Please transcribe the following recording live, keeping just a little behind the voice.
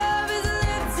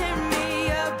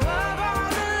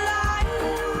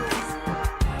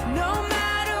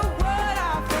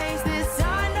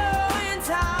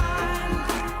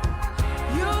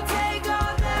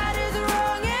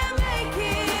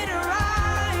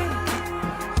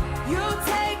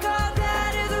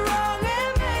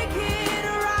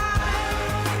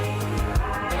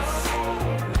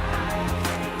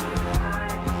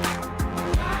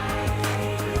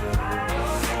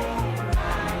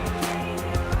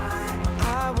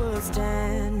will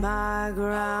stand my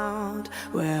ground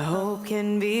where hope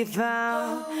can be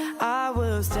found. I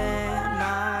will stand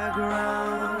my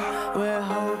ground where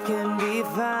hope can be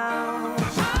found.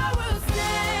 I will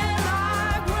stand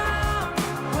my ground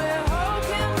where hope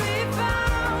can be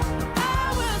found.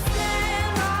 I will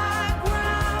stand my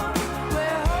ground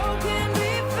where hope can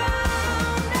be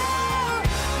found. Oh,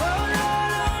 oh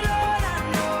Lord, I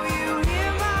know you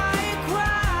hear my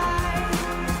cry.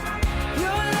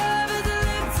 Your love is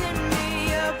lifting me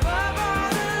above all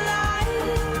the light.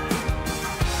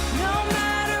 No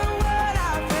matter what I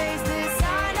face, this I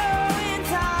know in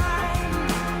time.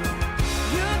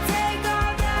 You'll take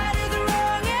all that is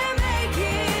wrong and make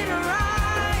it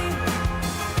right.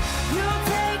 You'll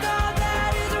take all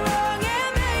that is wrong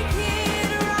and make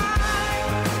it right.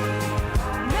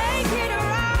 Make it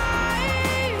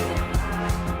right.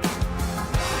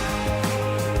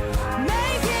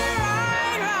 Make it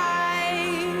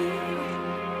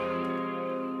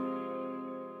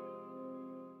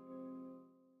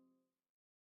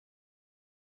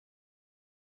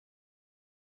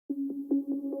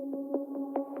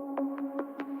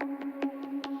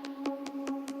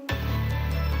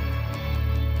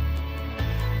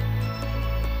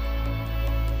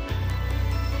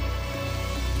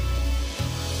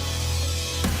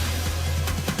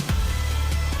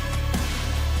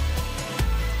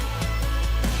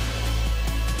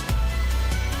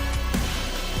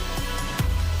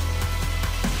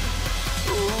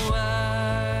Oh,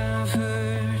 I've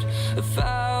heard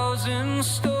 1,000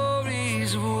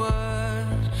 stories of what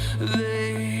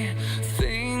they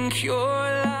think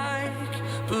you're like,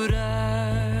 but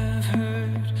I've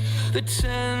heard the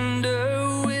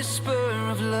tender whisper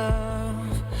of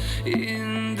love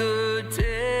in the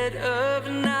dead of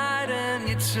night, and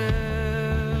you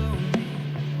tell me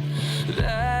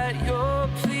that you're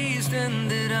pleased and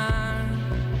that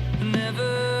I'm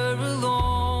never alone.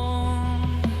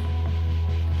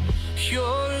 You're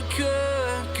a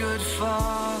good, good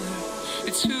father.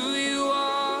 It's who you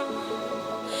are.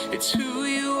 It's who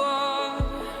you are.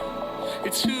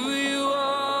 It's who you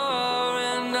are,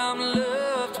 and I'm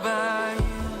loved by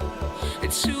you.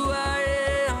 It's who I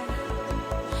am.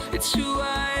 It's who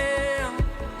I am.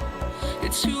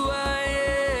 It's who I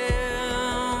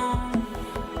am.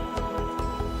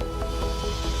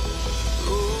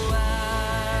 Oh,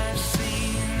 I've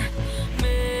seen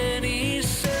many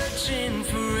searching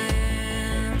for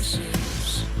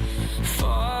answers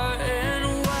far and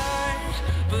wide,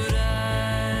 but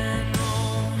I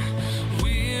know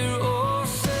we're all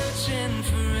searching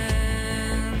for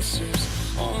answers.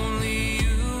 Only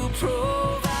you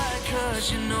provide, 'cause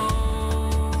you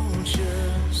know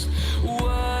just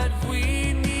what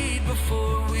we need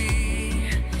before we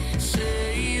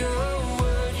say a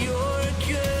word. You're a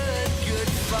good,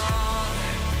 good father.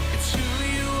 It's who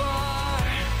you are.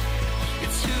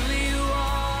 It's who you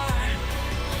are.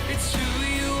 It's who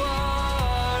you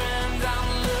are, and I'm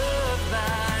loved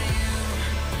by you.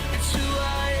 It's who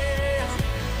I am.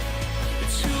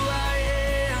 It's who I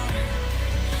am.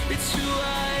 It's who I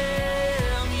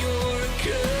am. You're a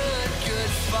good,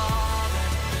 good father.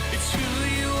 It's who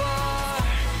you are.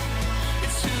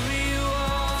 It's who you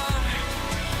are.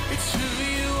 It's who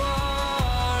you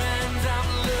are, and I'm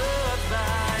loved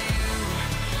by you.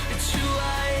 It's who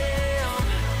I am.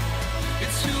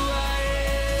 It's who I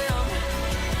am.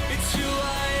 It's who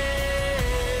I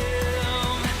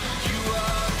am. You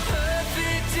are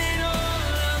perfect in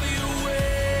all of your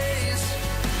ways.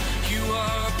 You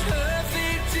are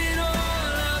perfect in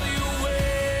all of your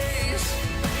ways.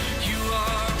 You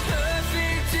are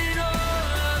perfect in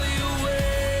all of your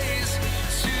ways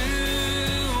to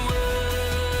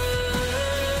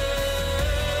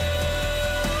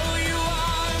you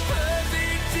are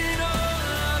perfect in all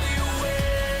of your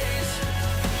ways.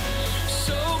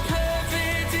 So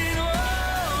perfect in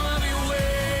all of your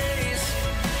ways.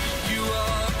 You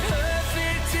are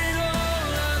perfect in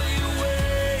all of your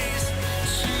ways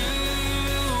to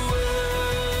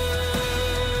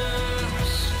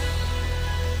us.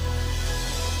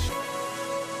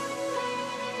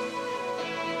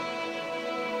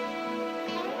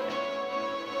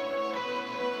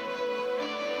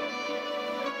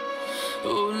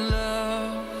 Oh,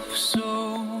 love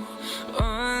so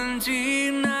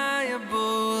undeniable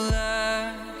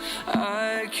that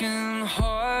I can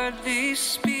hardly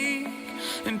speak,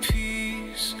 and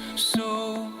peace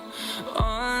so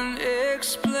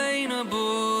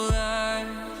unexplainable that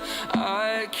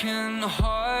I can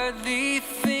hardly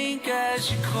think as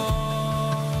you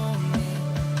call me.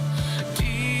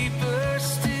 Deeper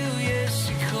still, yes,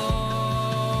 you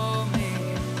call me.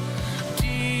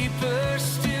 Deeper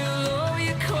still, oh,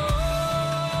 you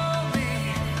call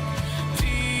me.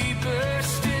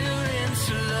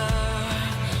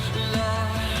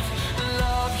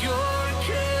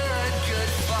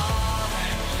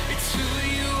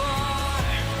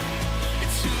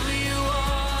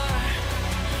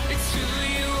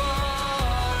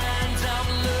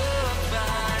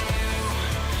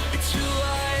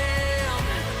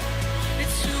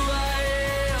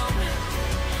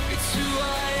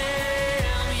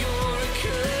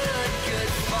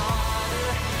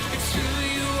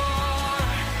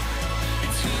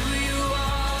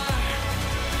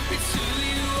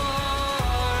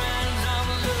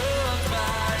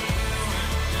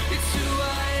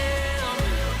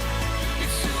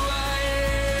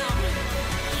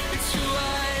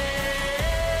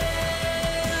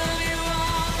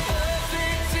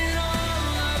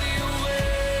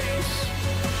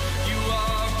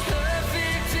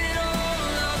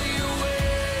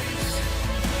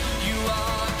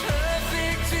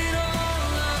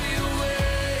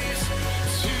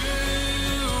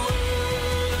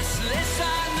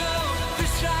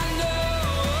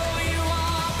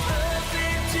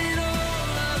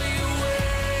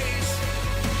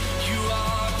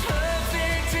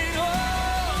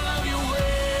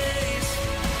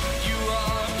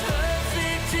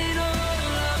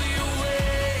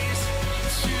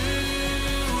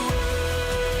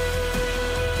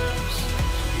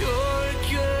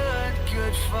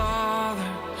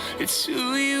 It's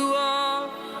who you are.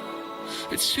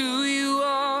 It's who you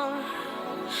are.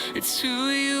 It's who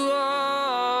you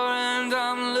are, and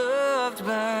I'm loved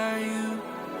by you.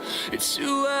 It's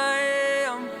who I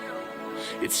am.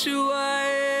 It's who I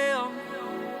am.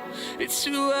 It's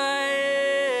who I am.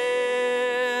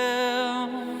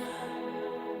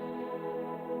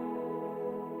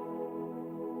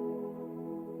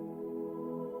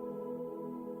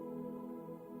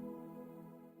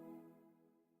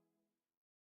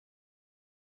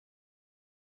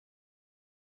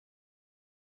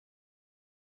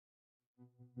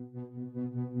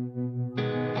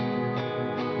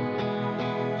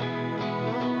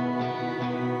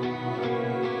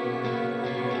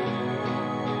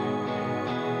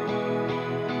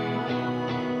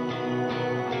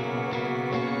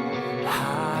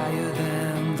 Higher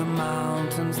than the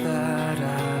mountains that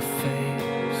I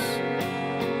face,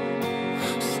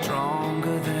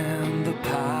 stronger than the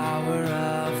power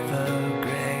of the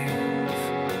grave,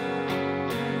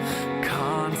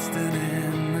 constant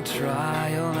in the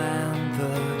trial and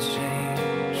the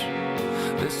change.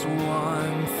 This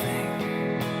one thing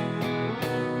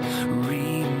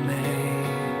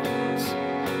remains.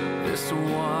 This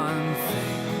one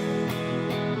thing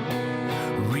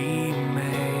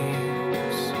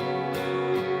remains.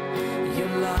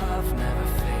 Your love never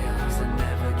fails and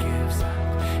never gives up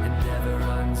and never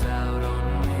runs out on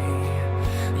me.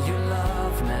 Your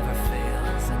love never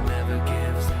fails and never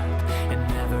gives up and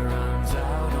never runs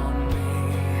out on me.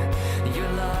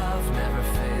 Your love never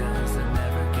fails and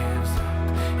never gives up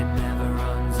and never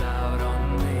runs out on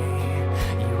me.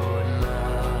 Your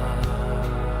love.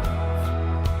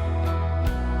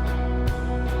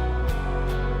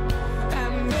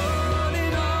 And on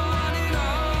and on and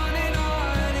on and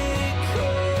on it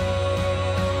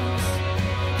goes.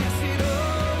 Yes, it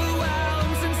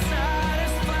overwhelms and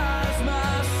satisfies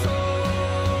my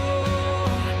soul.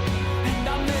 And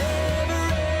I'll never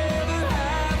ever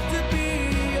have to be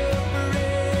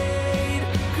afraid,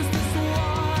 'cause this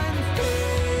one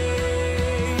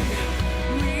thing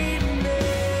remains.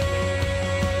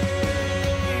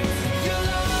 Your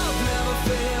love never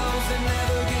fails and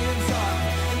never gives up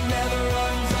and never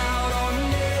runs out on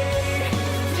me.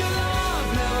 Your love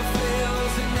never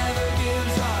fails and never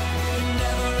gives up and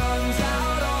never runs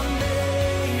out on me.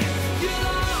 Your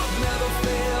love never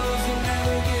fails and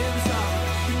never gives up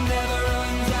and never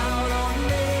runs out on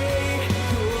me.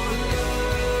 Your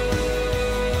love.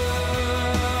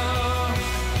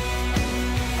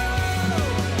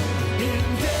 In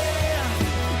death,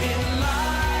 in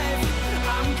life,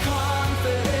 I'm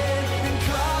confident and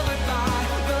covered by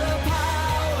the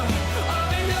power of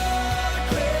your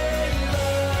great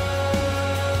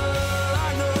love. I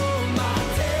know my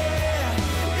debt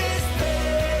is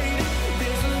paid.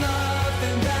 There's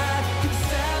nothing that can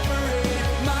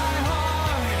separate my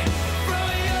heart from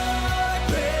your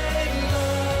great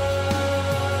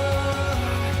love.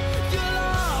 Your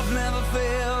love never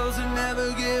fails and never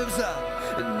gives up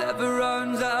and never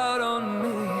runs out on me.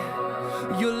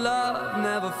 Your love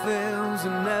never fails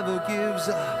and never gives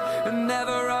up and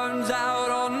never runs out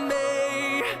on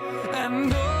me.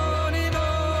 And on and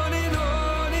on and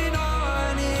on and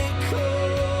on it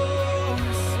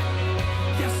goes.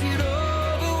 Yes, it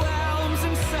overwhelms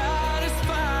and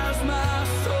satisfies my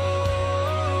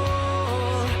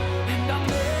soul. And I'll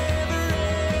never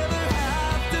ever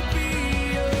have to be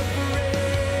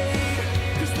afraid,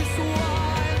 'cause this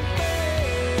one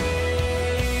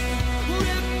thing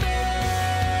remains.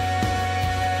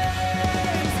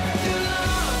 Your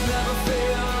love never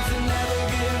fails and never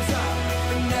gives up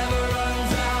and never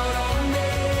runs out on me.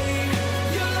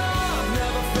 Your love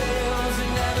never fails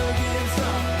and never gives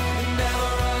up and never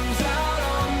runs out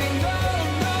on me. No,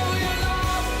 no, your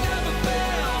love never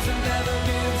fails and never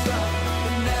gives up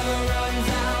and never runs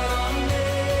out on me.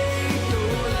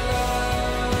 Your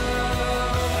love,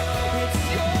 it's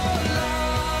your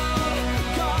love.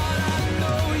 God, I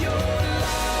know your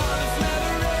love is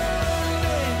never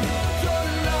ending. Your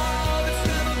love is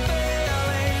never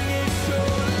failing. It's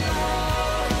your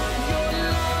love, your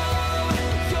love,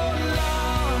 your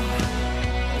love.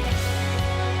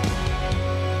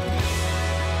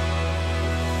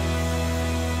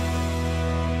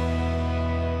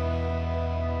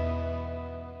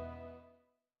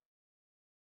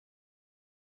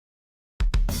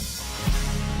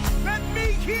 Let me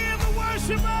hear the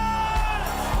worshipers.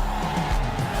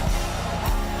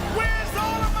 Where's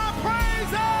all of my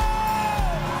praises?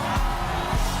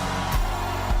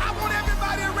 I want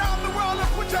everybody around the world to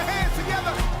put your hands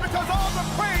together, because all the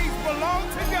praise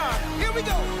belongs to God. Here we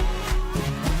go.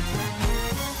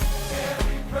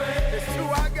 It's who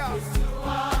I got.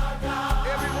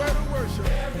 Every word of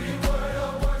worship.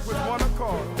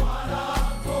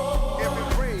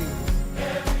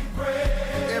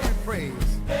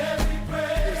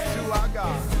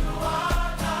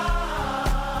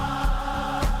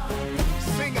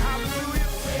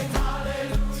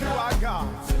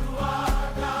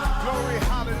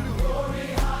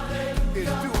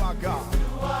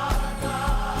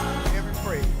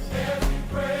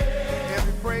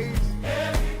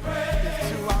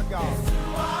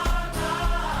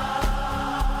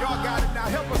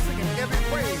 help us sing it. Every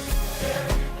praise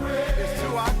is to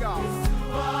our God.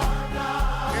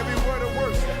 Every word of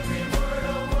worship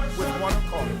with one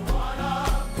accord.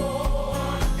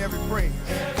 Every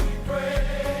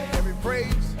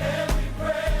praise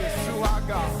is to our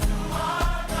God.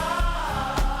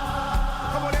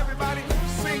 Come on, everybody,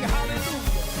 sing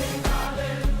hallelujah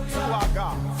to our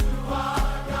God.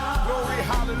 Glory,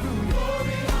 hallelujah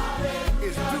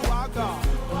is to our God.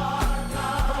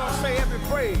 Come on, say every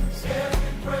praise.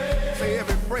 Say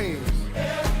every praise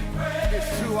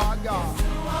is to our God.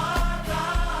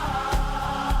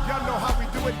 Y'all know how we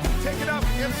do it. Take it up.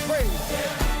 Every praise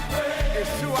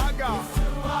is to our God.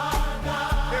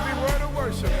 Every word of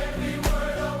worship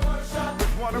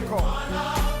with one accord.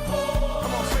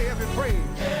 Come on, say every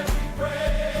praise.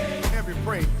 Every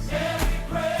praise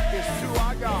is to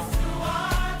our God.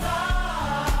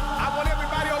 I want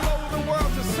everybody all over the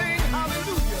world to sing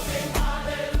hallelujah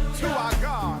to our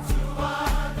God.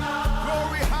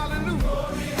 Glory,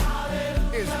 hallelujah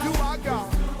is to our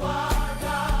God.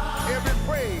 Every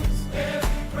praise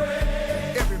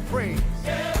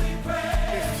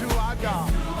is to our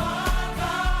God.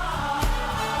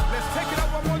 Let's take it up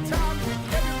one more time.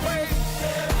 Every praise.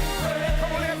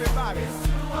 Come on, everybody.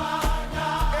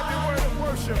 Every word of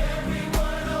worship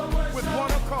with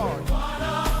one accord.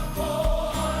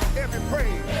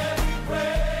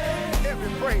 Every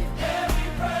praise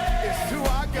is to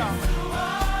our God.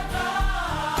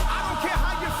 I don't care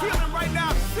how you're feeling right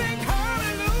now. Sing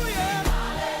hallelujah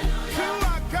to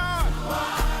our God.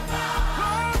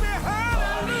 Glory,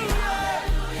 hallelujah.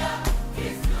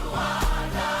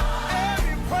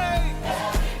 Every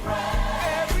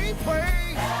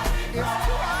praise is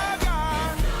to our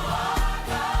God.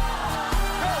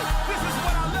 Hey, this is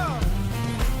what I love.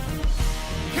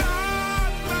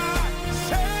 God, my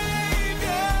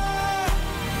Savior.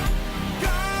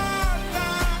 God,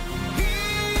 my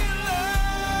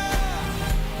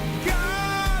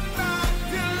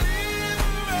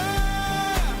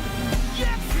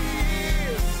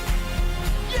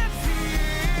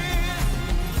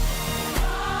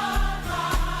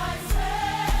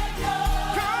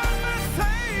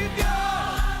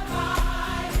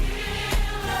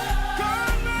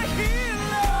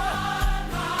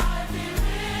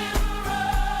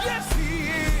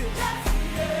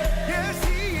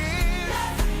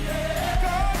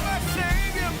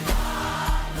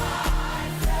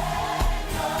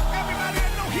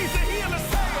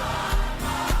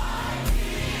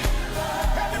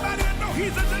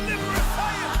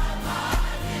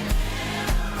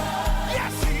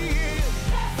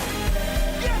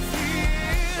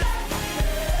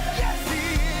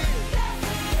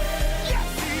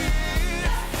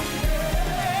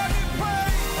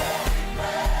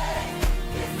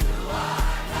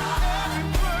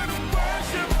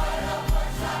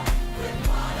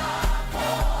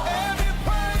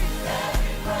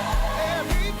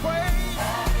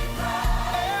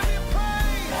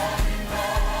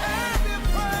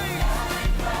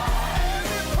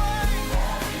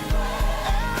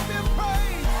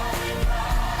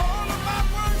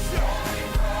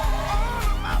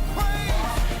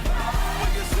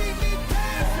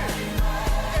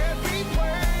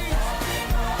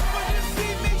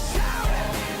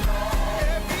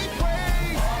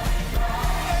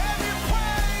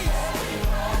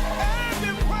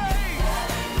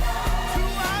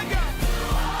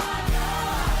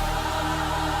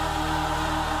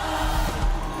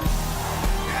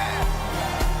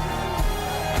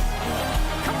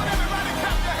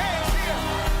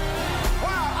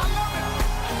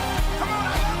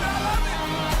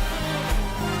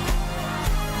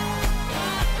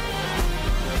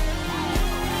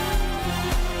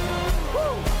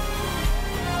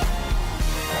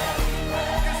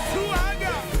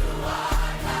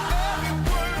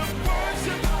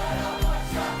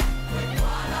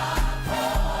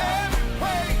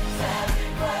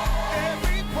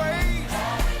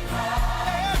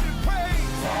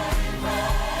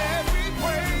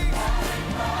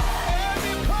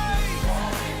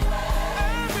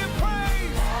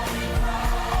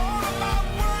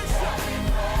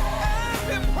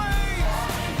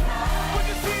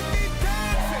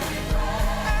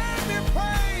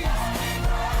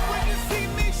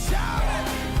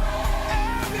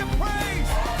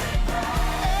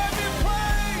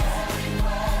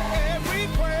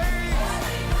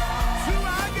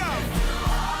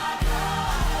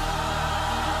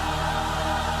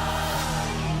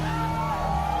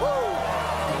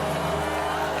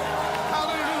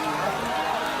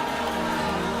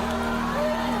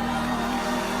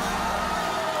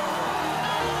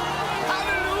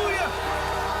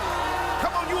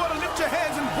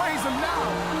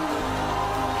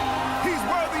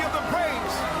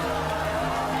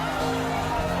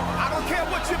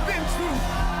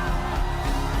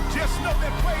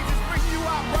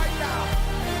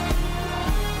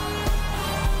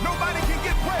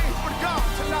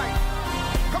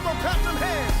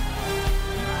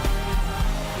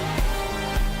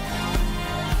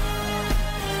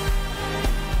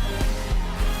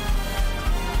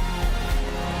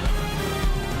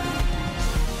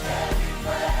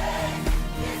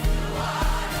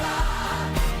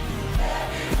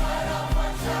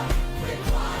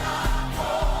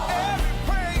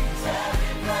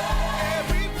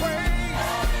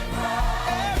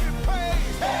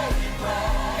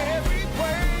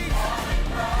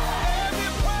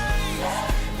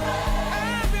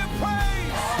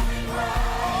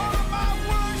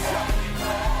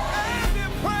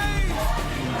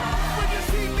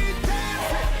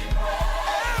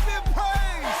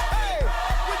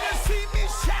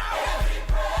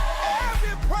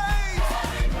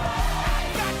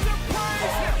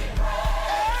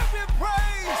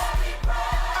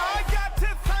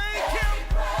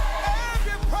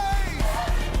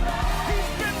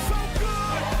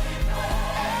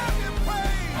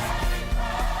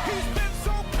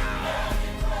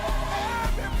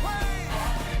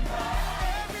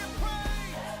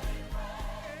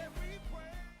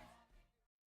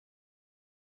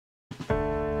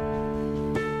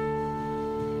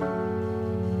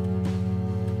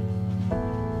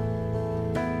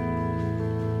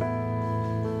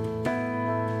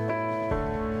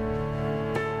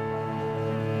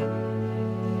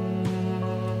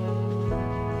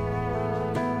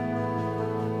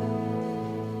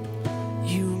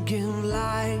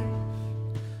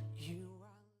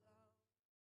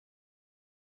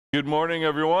Good morning,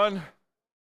 everyone.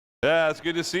 Yeah, it's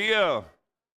good to see you.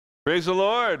 Praise the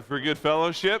Lord for good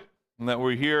fellowship and that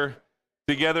we're here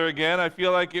together again. I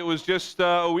feel like it was just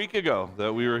a week ago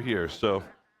that we were here. So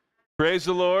praise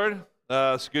the Lord.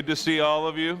 It's good to see all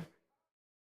of you.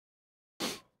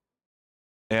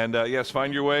 And yes,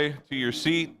 find your way to your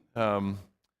seat. Bring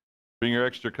your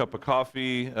extra cup of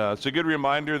coffee. It's a good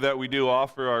reminder that we do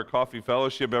offer our coffee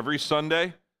fellowship every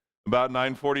Sunday. About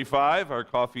 9:45, our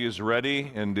coffee is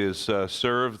ready and is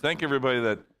served. Thank everybody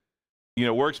that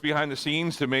works behind the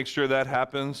scenes to make sure that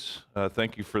happens.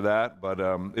 Thank you for that. But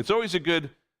it's always a good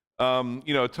time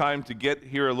to get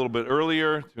here a little bit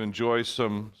earlier to enjoy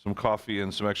some coffee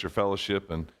and some extra fellowship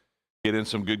and get in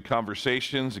some good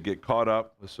conversations and get caught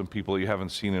up with some people you haven't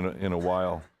seen in a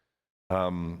while.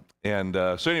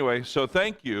 So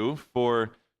thank you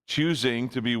for choosing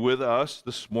to be with us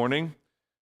this morning.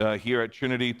 Here at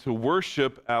Trinity to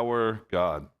worship our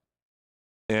God.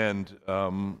 And,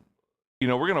 we're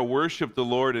going to worship the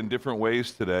Lord in different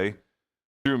ways today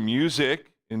through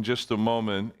music in just a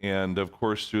moment, and of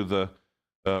course through the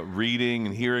reading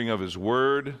and hearing of His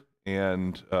Word,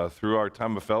 and through our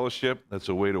time of fellowship. That's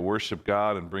a way to worship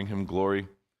God and bring Him glory,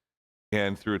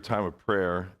 and through a time of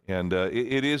prayer. And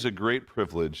it is a great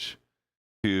privilege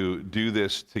to do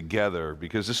this together,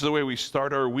 because this is the way we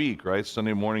start our week, right?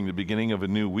 Sunday morning, the beginning of a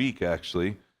new week,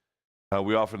 actually.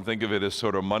 We often think of it as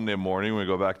sort of Monday morning when we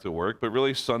go back to work, but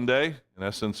really Sunday, in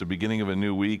essence, the beginning of a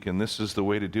new week, and this is the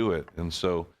way to do it. And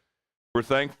so we're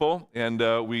thankful, and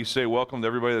we say welcome to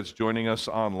everybody that's joining us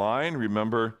online.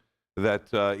 Remember that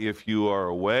if you are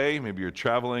away, maybe you're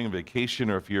traveling, vacation,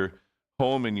 or if you're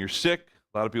home and you're sick,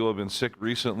 a lot of people have been sick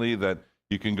recently, that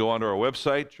you can go onto our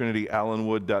website,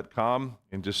 trinityallenwood.com,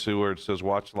 and just see where it says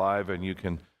watch live, and you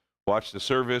can watch the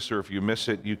service, or if you miss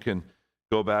it, you can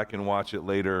go back and watch it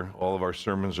later. All of our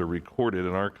sermons are recorded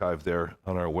and archived there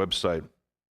on our website.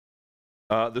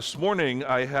 This morning,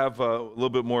 I have a little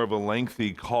bit more of a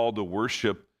lengthy call to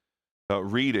worship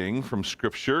reading from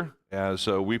Scripture as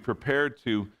we prepare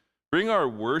to bring our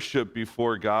worship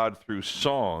before God through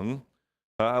song.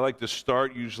 I like to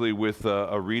start usually with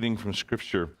a reading from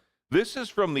Scripture. This is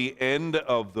from the end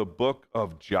of the book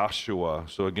of Joshua.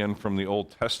 So again, from the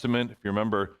Old Testament. If you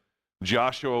remember,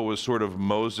 Joshua was sort of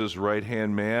Moses'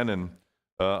 right-hand man, and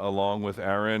along with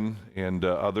Aaron and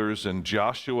others. And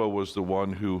Joshua was the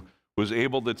one who was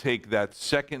able to take that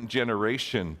second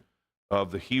generation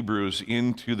of the Hebrews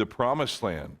into the Promised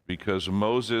Land, because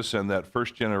Moses and that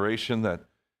first generation that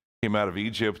came out of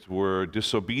Egypt were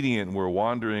disobedient, were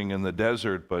wandering in the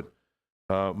desert, but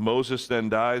Moses then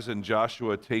dies, and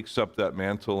Joshua takes up that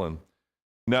mantle. And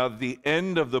now, at the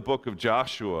end of the book of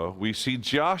Joshua, we see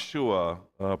Joshua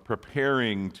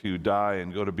preparing to die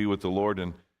and go to be with the Lord,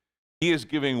 and he is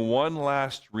giving one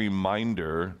last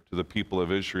reminder to the people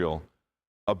of Israel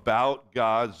about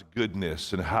God's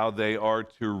goodness and how they are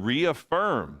to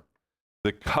reaffirm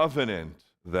the covenant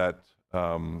that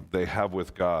they have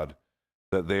with God,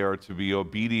 that they are to be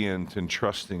obedient and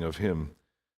trusting of Him.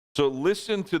 So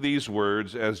listen to these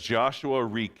words as Joshua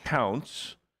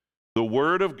recounts the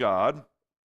word of God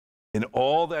and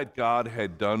all that God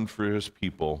had done for His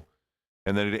people.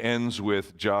 And then it ends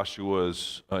with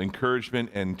Joshua's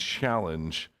encouragement and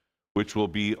challenge, which will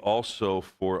be also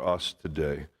for us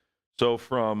today. So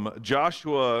from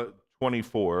Joshua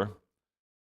 24,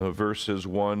 verses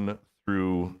 1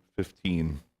 through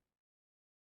 15.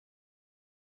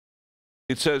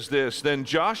 It says this: Then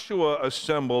Joshua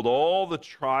assembled all the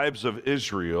tribes of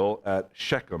Israel at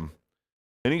Shechem,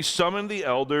 and he summoned the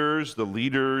elders, the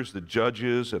leaders, the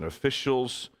judges, and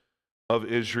officials of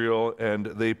Israel, and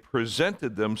they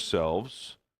presented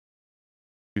themselves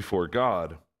before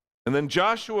God. And then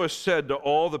Joshua said to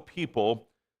all the people,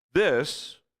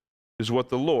 "This is what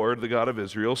the Lord, the God of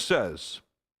Israel, says.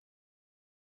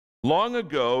 Long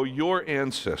ago, your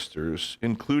ancestors,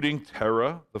 including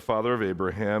Terah, the father of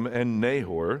Abraham, and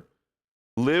Nahor,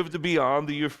 lived beyond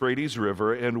the Euphrates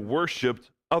River and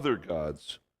worshipped other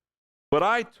gods. But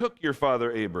I took your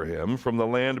father Abraham from the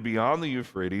land beyond the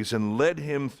Euphrates and led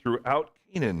him throughout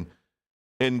Canaan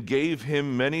and gave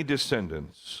him many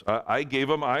descendants. I gave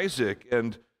him Isaac,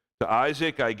 and to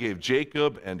Isaac I gave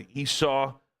Jacob and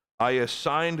Esau. I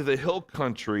assigned the hill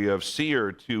country of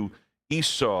Seir to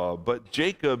Esau, but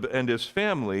Jacob and his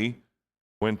family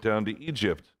went down to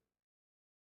Egypt.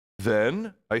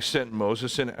 Then I sent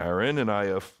Moses and Aaron, and I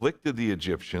afflicted the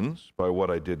Egyptians by what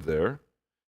I did there,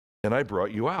 and I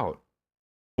brought you out.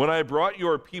 When I brought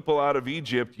your people out of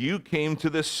Egypt, you came to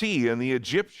the sea, and the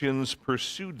Egyptians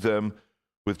pursued them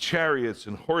with chariots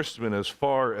and horsemen as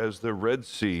far as the Red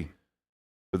Sea.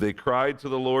 But they cried to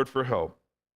the Lord for help,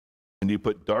 and he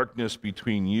put darkness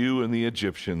between you and the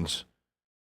Egyptians.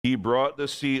 He brought the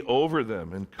sea over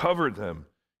them and covered them.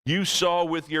 You saw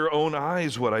with your own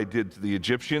eyes what I did to the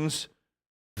Egyptians.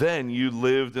 Then you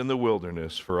lived in the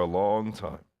wilderness for a long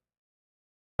time.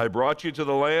 I brought you to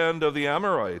the land of the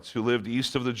Amorites who lived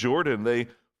east of the Jordan. They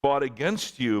fought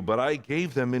against you, but I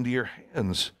gave them into your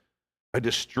hands. I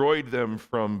destroyed them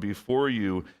from before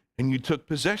you, and you took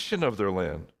possession of their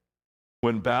land.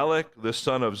 When Balak, the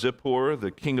son of Zippor,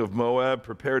 the king of Moab,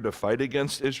 prepared to fight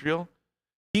against Israel,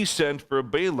 he sent for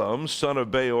Balaam, son of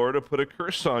Beor, to put a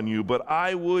curse on you, but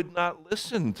I would not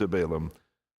listen to Balaam.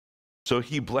 So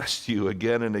he blessed you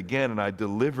again and again, and I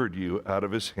delivered you out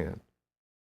of his hand.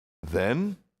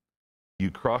 Then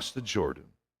you crossed the Jordan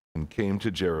and came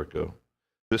to Jericho.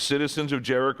 The citizens of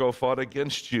Jericho fought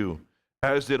against you,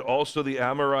 as did also the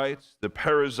Amorites, the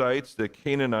Perizzites, the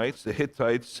Canaanites, the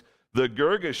Hittites, the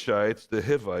Girgashites, the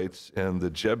Hivites, and the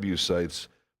Jebusites,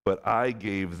 but I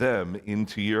gave them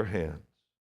into your hands.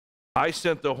 I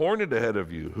sent the hornet ahead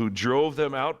of you, who drove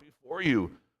them out before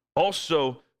you.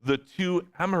 Also, the 2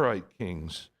 Amorite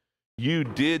kings. You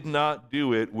did not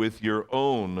do it with your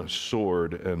own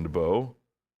sword and bow.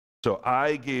 So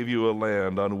I gave you a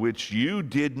land on which you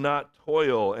did not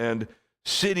toil, and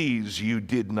cities you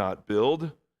did not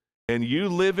build, and you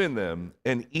live in them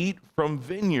and eat from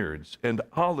vineyards and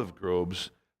olive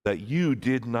groves that you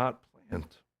did not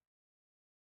plant.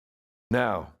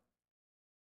 Now,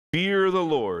 fear the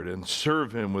Lord and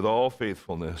serve him with all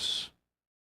faithfulness.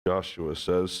 Joshua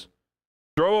says,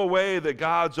 throw away the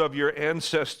gods of your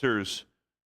ancestors,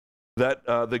 that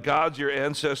the gods your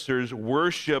ancestors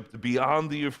worshipped beyond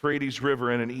the Euphrates River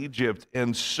and in Egypt,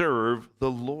 and serve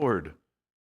the Lord.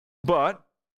 But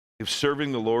if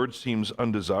serving the Lord seems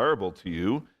undesirable to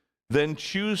you, then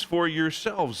choose for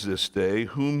yourselves this day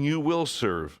whom you will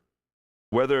serve,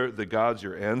 whether the gods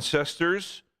your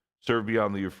ancestors served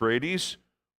beyond the Euphrates,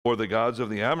 or the gods of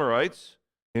the Amorites,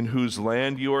 in whose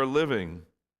land you are living.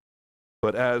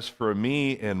 But as for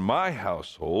me and my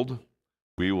household,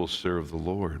 we will serve the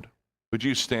Lord. Would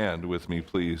you stand with me,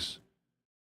 please?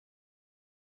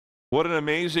 What an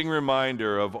amazing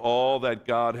reminder of all that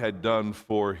God had done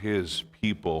for his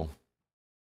people.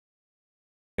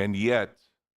 And yet,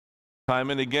 time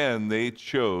and again, they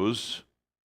chose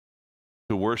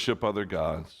to worship other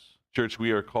gods. Church,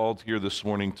 we are called here this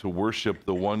morning to worship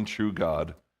the one true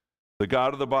God, the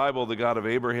God of the Bible, the God of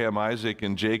Abraham, Isaac,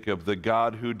 and Jacob, the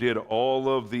God who did all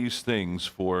of these things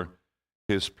for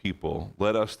his people.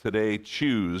 Let us today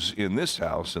choose in this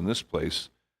house, in this place,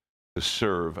 to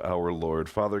serve our Lord.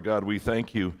 Father God, we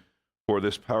thank you for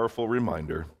this powerful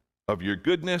reminder of your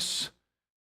goodness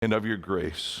and of your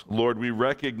grace. Lord, we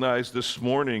recognize this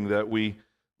morning that we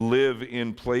live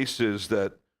in places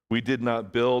that we did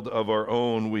not build of our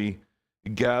own. We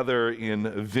gather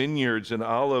in vineyards and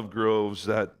olive groves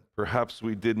that perhaps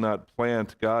we did not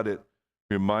plant. God, it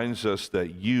reminds us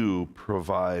that you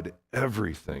provide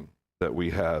everything that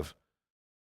we have.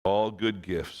 All good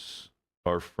gifts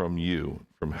are from you,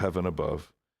 from heaven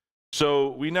above.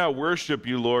 So we now worship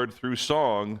you, Lord, through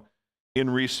song in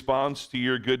response to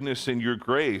your goodness and your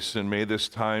grace, and may this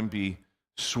time be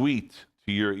sweet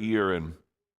to your ear. And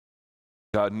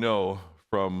God, know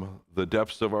from the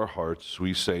depths of our hearts,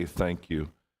 we say thank you.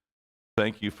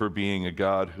 Thank you for being a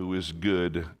God who is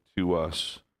good to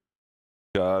us.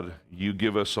 God, you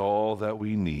give us all that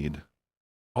we need,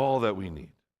 all that we need.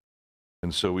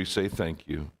 And so we say thank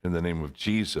you in the name of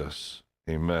Jesus.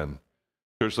 Amen.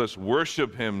 Church, let's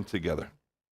worship him together.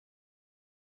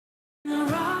 The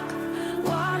rock,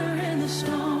 water in the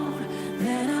stone,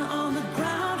 manna on the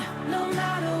ground, no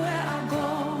matter where I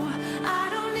go. I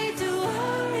don't need to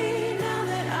worry now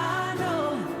that I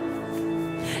know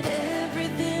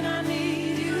everything I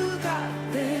need you got.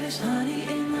 There's honey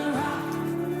in the rock.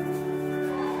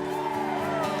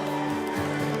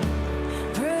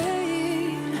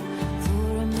 Praying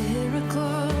for a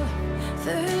miracle,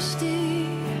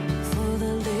 thirsty for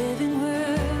the living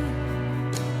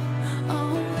word.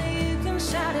 Only you can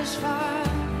satisfy.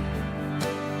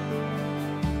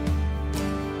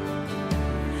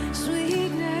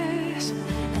 Sweetness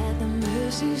at the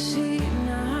mercy seat.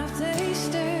 Now I've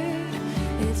tasted,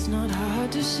 it's not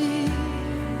hard to see.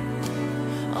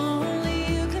 Only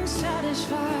you can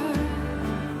satisfy.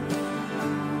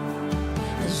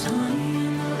 There's honey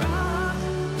in the rock.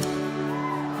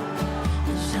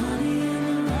 There's honey in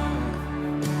the rock.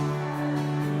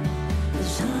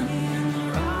 There's honey in the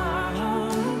rock.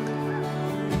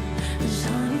 There's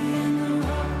honey in the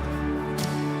rock.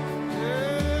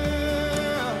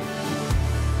 Yeah.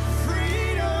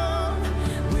 Freedom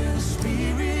where the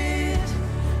spirit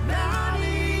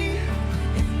bounding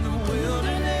in the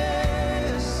wilderness.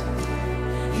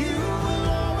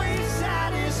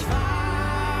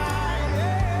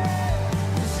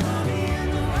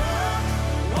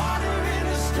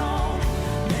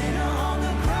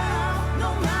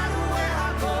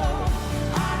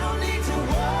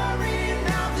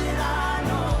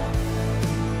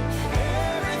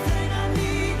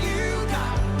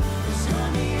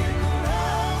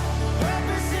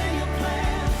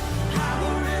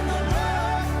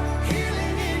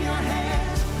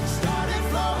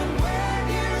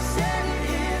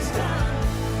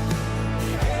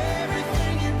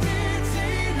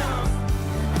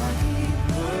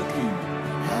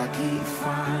 keep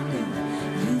finding,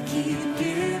 you keep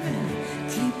giving,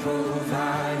 keep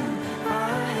providing. I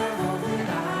have all that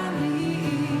I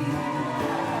need.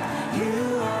 You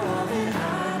are all that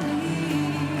I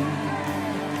need.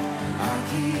 I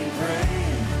keep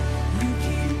praying, you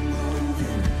keep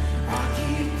moving. I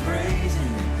keep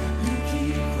praising, you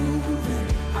keep proving.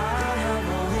 I have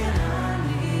all that I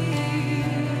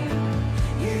need.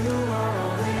 You are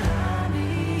all that I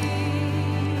need.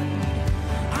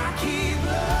 I keep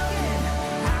loving,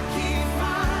 I keep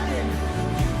finding.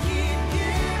 You keep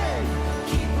giving,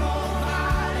 keep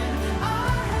providing. I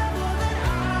have all that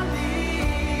I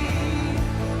need.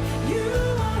 You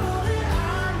are all that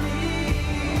I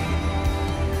need.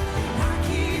 I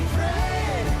keep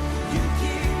praying, you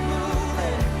keep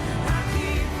moving. I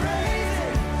keep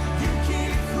praising, you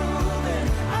keep proving.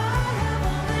 I have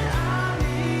all that I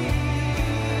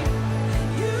need.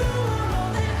 You are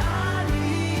all that I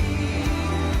need.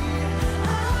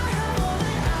 I have all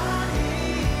that I need.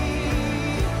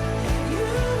 You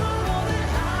are all that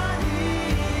I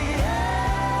need.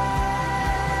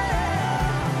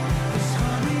 There's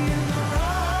honey in the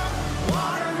rock,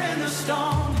 water in the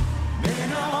stone,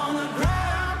 manna on the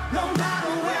ground, no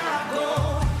matter where I go.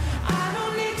 I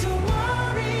don't need to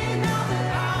worry now that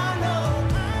I know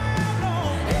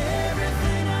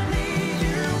everything I need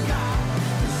you got.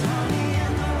 There's honey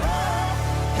in the rock,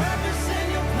 purpose in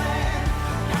your plan,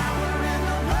 power in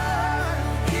the blood,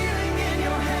 healing in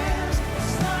your hands.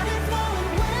 Started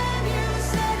flowing when you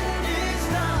said it is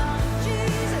done.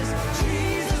 Jesus,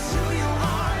 Jesus, who you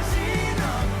are is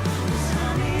enough. There's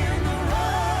honey in the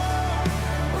rock.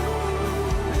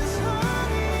 Ooh, there's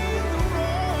honey in the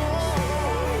rock.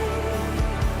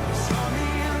 There's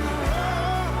honey in the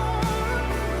rock.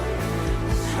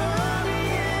 There's honey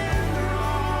in the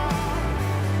rock.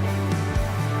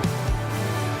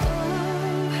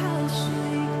 Oh,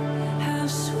 how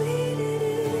sweet it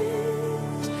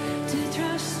is to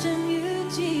trust in you,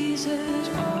 Jesus.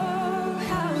 Oh,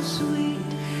 how sweet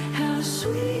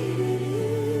it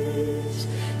is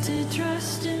to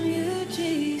trust in you,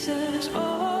 Jesus.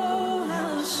 Oh,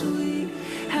 how sweet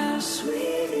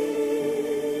it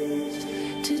is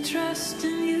to trust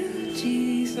in you,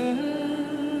 Jesus.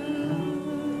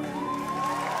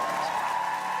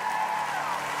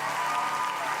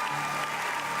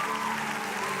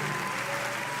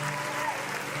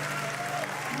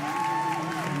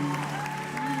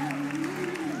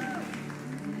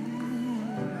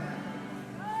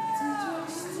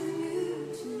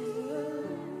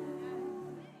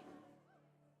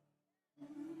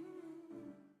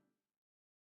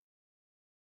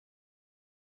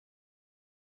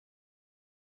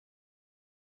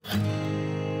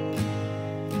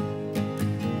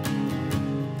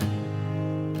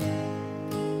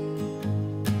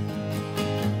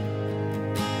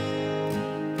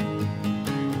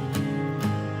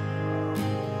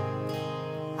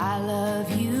 I love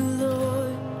you,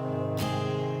 Lord.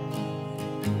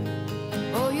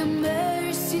 Oh, your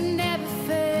mercy never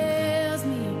fails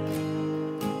me.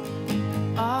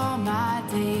 All my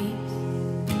days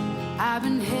I've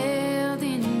been held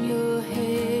in your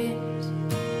hands.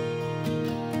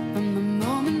 From the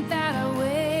moment that I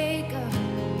wake up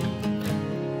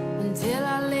until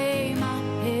I lay my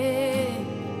head,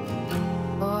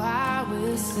 oh, I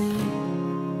will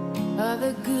sing of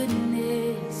the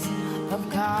goodness of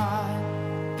God.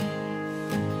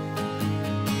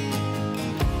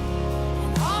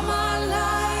 And all my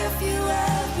life you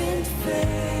have been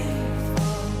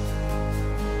faithful.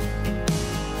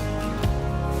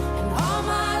 And all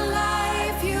my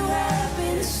life you have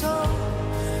been so,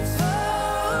 so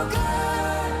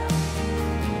good.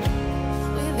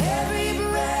 With every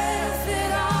breath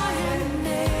that I am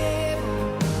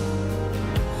able,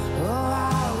 oh,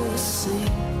 I will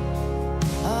sing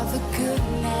of the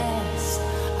goodness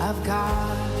of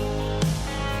God.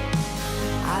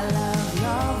 I love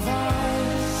your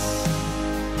voice.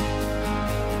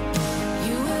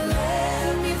 You will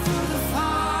lead me through the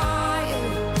fire,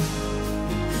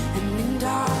 and in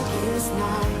darkest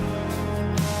night,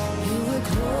 you were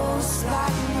close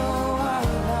like no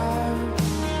other.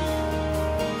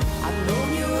 I've known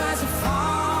you as a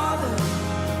father,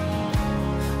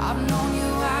 I've known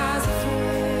you as a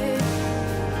friend,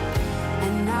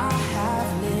 and I have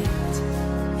lived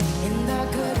in the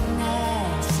good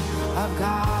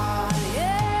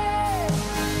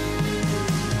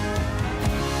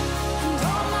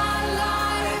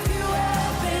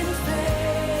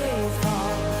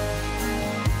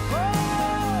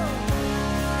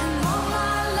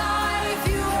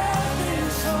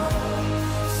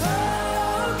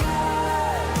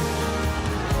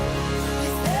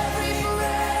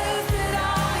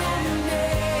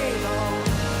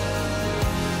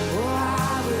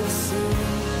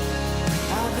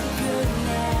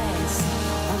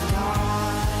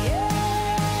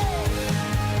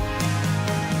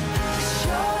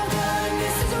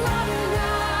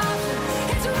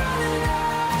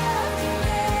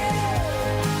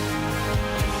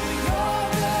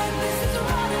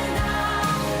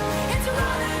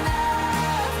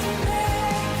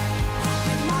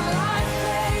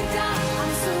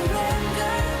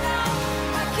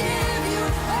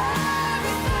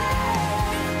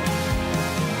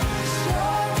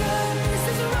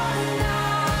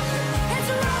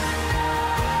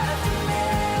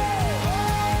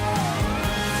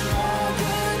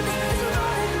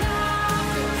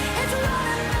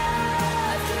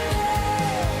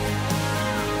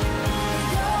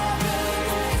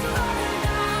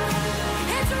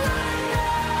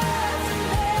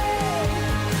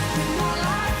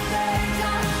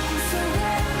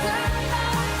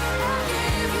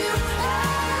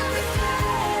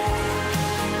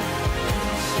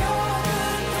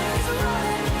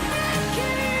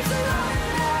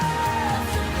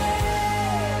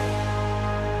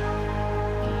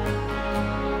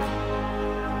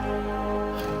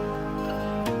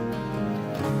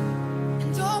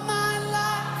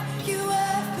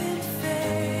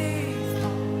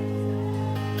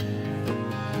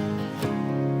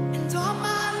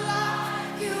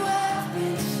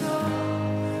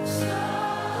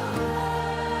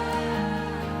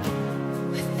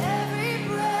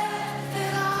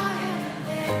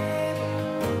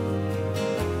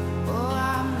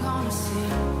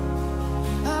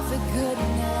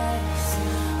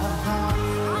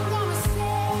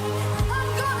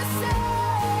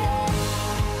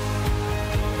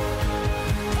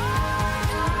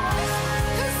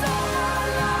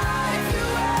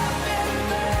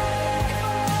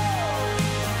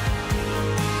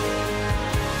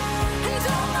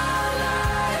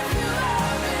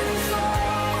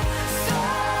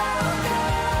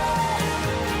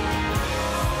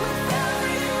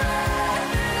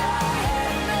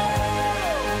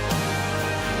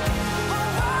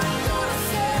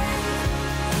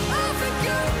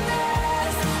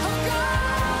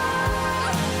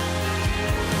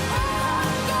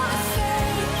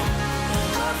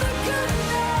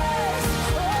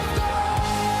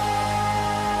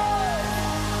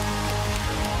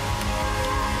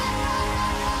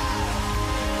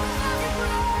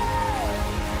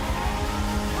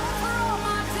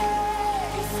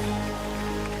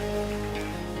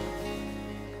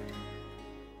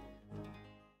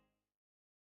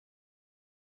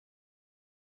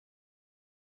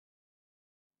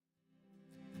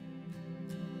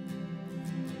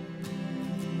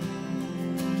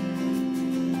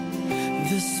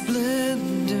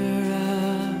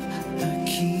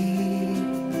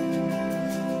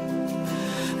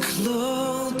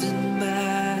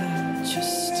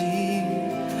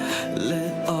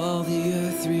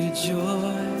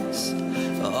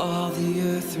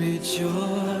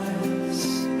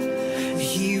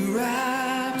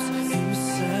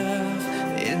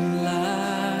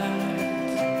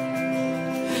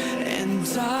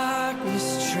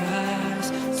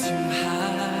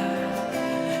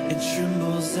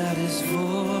trembles at his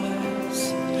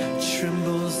voice,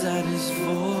 trembles at his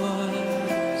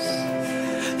voice.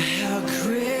 How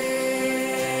great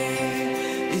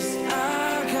is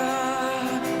our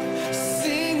God.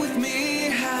 Sing with me,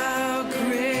 how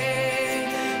great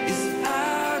is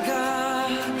our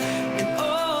God. And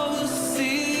all will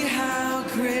see how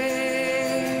great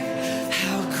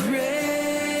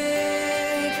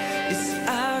is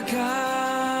our God.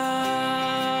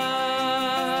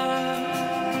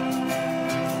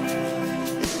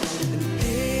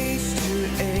 Age to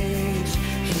age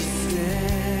he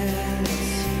stands,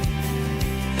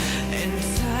 and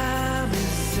time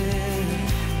is in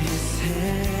his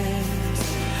hands.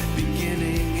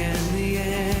 Beginning and the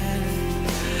end,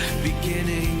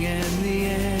 beginning and the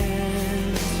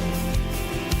end.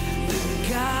 The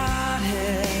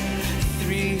Godhead,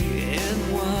 three in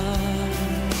one.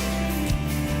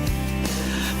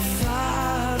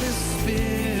 Father,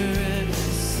 Spirit,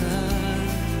 Son.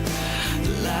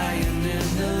 The Lion and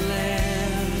the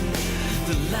Lamb,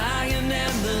 the Lion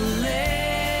and the Lamb.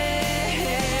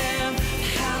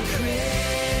 How great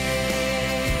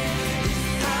is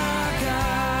our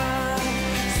God.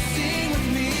 Sing with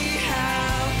me,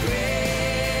 how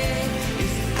great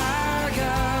is our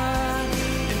God.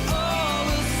 And all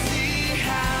will see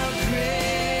how great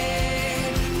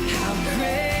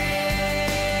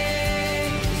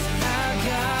is our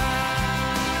God.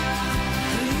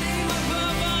 The name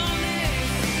above all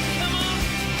names. Come on.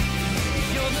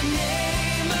 You're the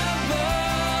name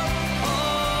above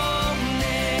all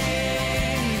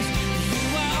names. You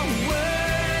are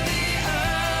worthy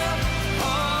of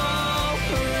all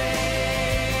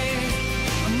praise.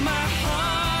 My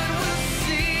heart will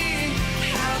sing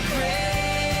how great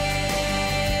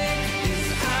is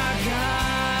our God.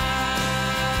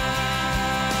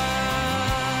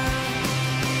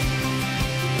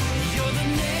 You're the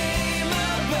name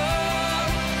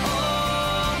above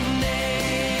all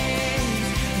names.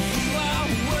 You are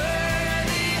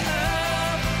worthy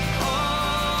of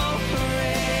all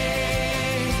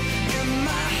praise. And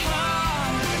my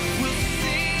heart will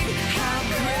sing how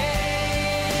great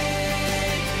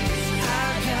is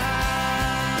our God.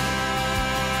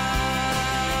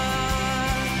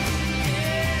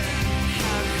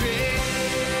 How great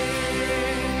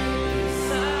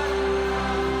is our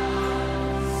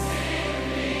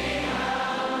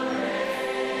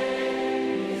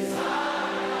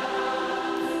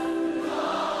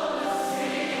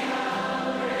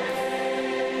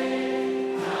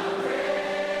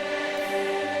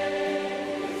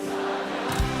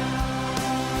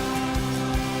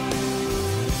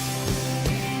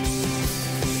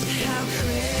How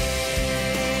great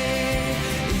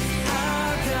is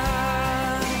our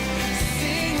God.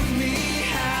 Sing with me,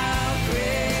 how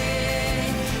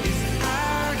great is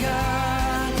our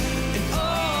God. And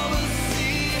all will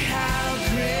see how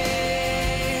great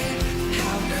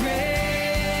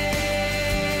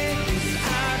is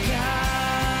our God.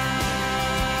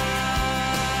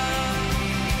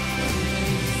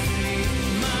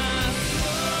 My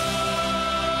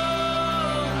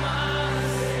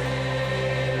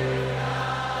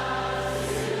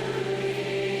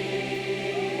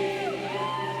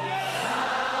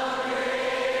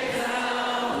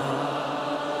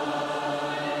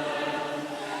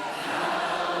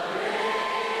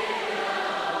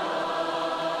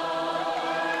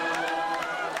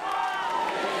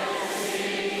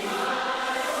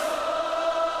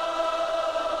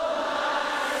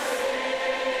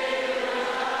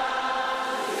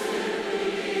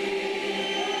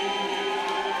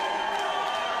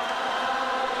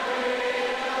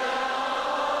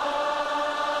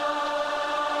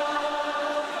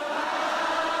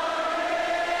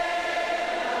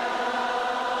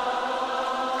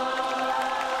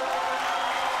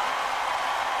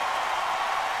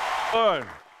Lord.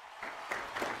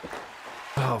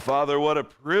 Oh, Father, what a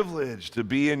privilege to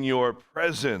be in your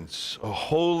presence, a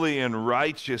holy and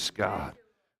righteous God.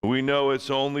 We know it's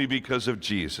only because of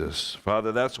Jesus.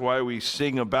 Father, that's why we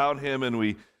sing about him and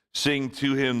we sing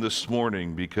to him this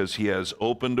morning, because he has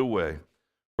opened a way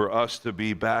for us to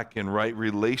be back in right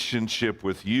relationship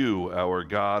with you, our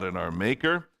God and our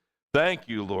Maker. Thank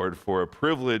you, Lord, for a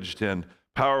privileged and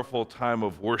powerful time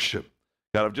of worship.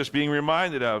 God, of just being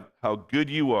reminded of how good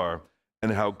you are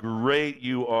and how great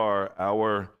you are,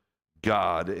 our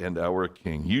God and our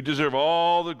King. You deserve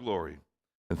all the glory.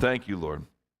 And thank you, Lord,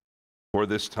 for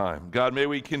this time. God, may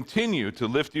we continue to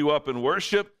lift you up in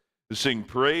worship, to sing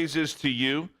praises to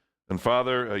you. And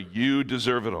Father, you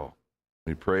deserve it all.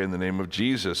 We pray in the name of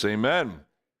Jesus. Amen.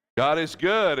 God is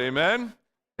good. Amen.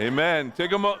 Amen.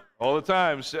 Take all the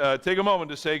time. Take a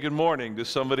moment to say good morning to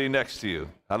somebody next to you.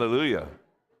 Hallelujah.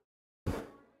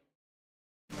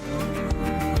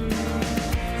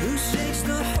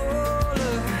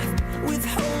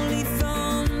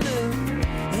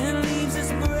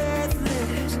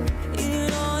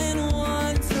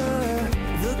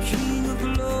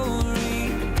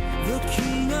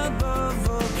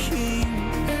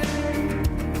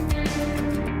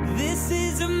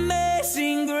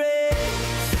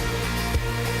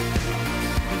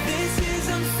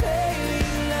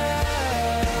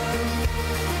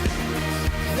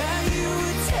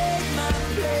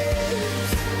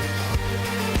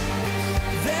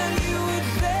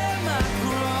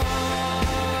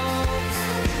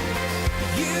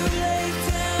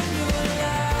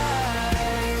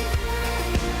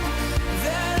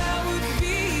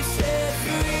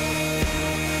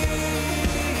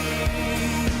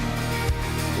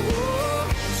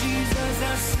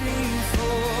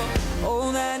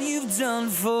 done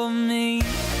for me.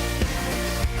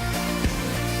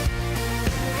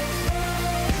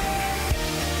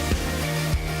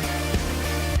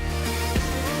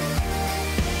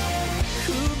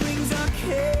 Who brings our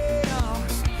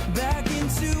chaos back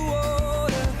into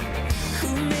order?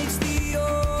 Who makes the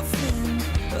orphan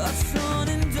a son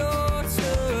and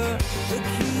daughter? The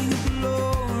King of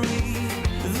glory,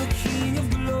 the King of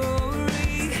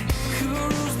glory, who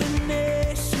rules the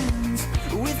nations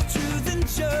with truth and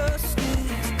justice,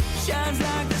 shines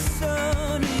like the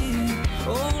sun in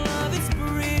all of its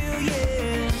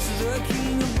brilliance. The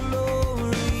King of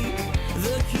glory,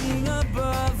 the King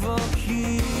above all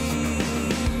kings.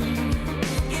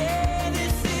 Yeah,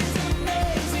 this is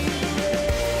amazing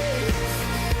grace.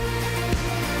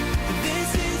 This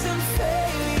is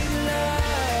unfailing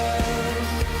love.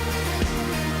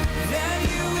 That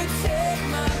you would take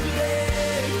my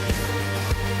place.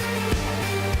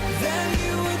 That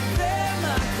you would bear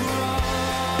my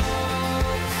cross.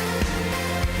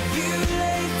 You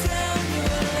laid down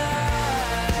your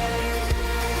life.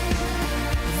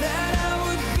 That I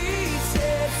would be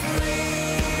set free.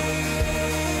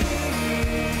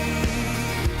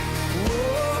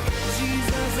 Oh,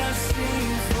 Jesus, I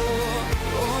sing for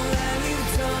all that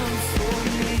you've done for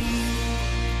me.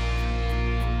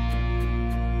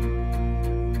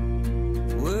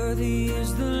 Worthy is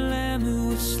the Lamb who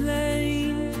was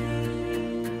slain.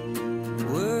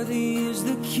 Worthy is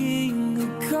the King who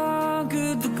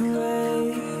conquered the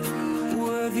grave.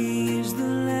 Worthy is the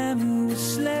Lamb who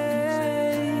was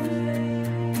slain.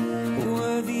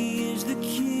 Worthy is the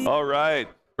King. All right.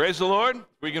 Praise the Lord.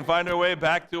 We can find our way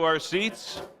back to our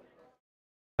seats.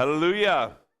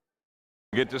 Hallelujah.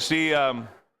 Good to see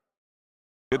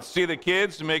the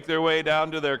kids make their way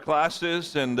down to their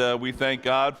classes, and we thank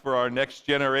God for our next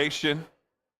generation.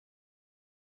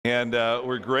 And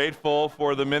we're grateful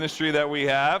for the ministry that we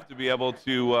have to be able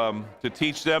to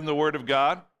teach them the Word of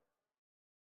God.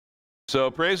 So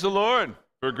praise the Lord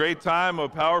for a great time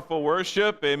of powerful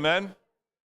worship. Amen.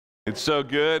 It's so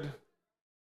good.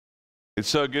 It's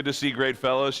so good to see great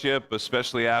fellowship,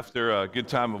 especially after a good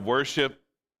time of worship.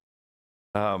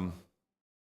 And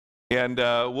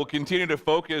we'll continue to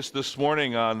focus this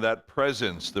morning on that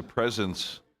presence, the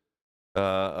presence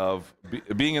of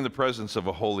being in the presence of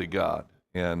a holy God.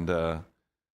 And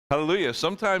hallelujah.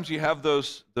 Sometimes you have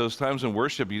those times in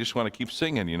worship, you just want to keep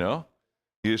singing, you know?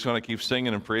 You just want to keep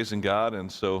singing and praising God.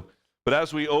 And so, but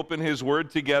as we open His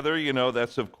Word together, you know,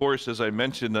 that's, of course, as I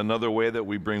mentioned, another way that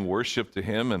we bring worship to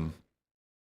Him, and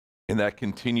in that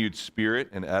continued spirit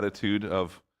and attitude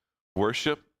of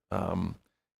worship.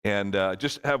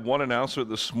 Just have one announcement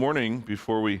this morning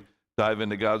before we dive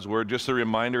into God's Word. Just a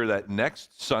reminder that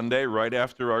next Sunday, right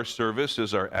after our service,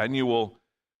 is our annual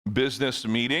business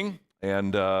meeting.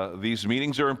 And these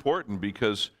meetings are important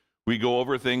because we go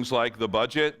over things like the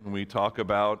budget, and we talk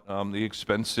about the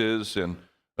expenses, and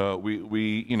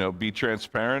we be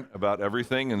transparent about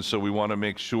everything. And so we want to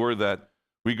make sure that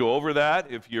we go over that.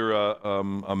 If you're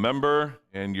a member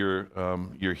and you're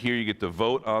here, you get to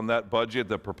vote on that budget,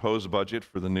 the proposed budget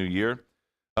for the new year.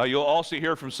 You'll also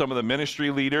hear from some of the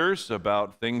ministry leaders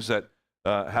about things that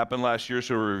happened last year,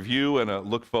 so a review and a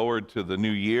look forward to the new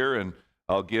year. And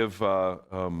I'll give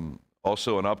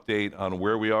also an update on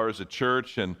where we are as a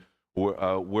church and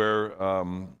where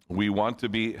we want to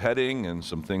be heading, and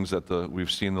some things that we've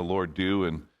seen the Lord do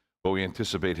and what we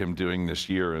anticipate Him doing this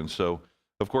year. And so,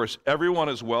 of course, everyone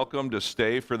is welcome to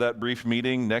stay for that brief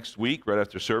meeting next week, right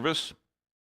after service.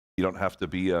 You don't have to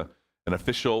be an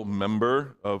official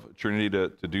member of Trinity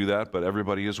to do that, but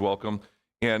everybody is welcome.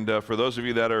 And for those of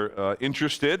you that are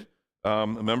interested,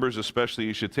 members especially,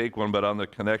 you should take one. But on the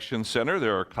Connection Center,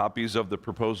 there are copies of the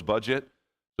proposed budget.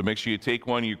 So make sure you take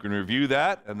one. You can review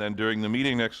that, and then during the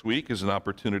meeting next week is an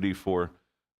opportunity for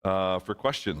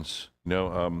questions.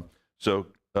 So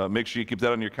make sure you keep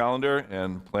that on your calendar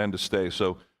and plan to stay.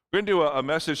 So we're going to do a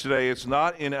message today. It's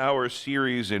not in our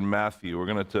series in Matthew. We're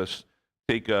going to just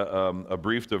take a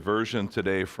brief diversion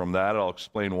today from that. I'll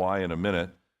explain why in a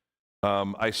minute.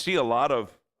 I see a lot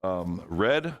of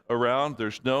red around.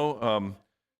 There's no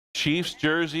Chiefs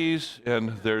jerseys, and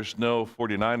there's no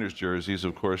 49ers jerseys.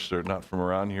 Of course, they're not from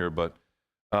around here, but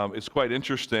it's quite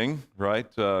interesting,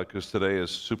 right? Because today is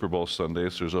Super Bowl Sunday,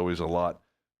 so there's always a lot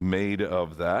made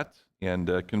of that. And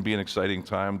it can be an exciting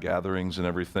time, gatherings and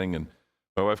everything. And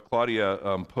my wife Claudia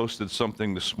posted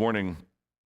something this morning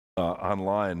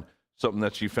online, something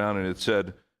that she found, and it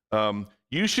said,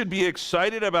 you should be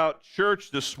excited about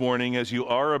church this morning as you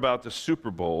are about the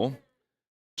Super Bowl.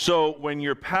 So when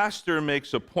your pastor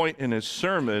makes a point in his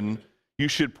sermon, you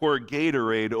should pour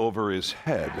Gatorade over his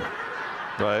head,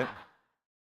 right?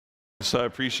 So I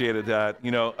appreciated that.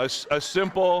 You know, a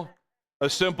simple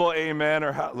amen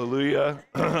or hallelujah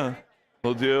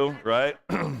will do, right?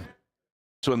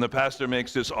 So when the pastor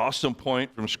makes this awesome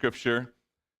point from Scripture,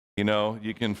 you know,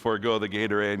 you can forego the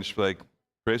Gatorade and just be like,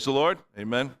 praise the Lord,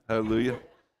 amen, hallelujah.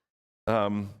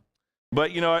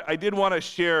 But, you know, I did want to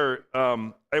share,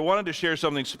 I wanted to share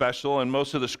something special, and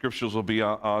most of the scriptures will be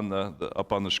up on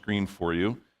the screen for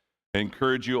you. I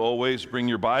encourage you always bring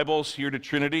your Bibles here to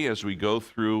Trinity as we go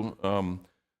through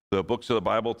the books of the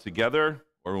Bible together,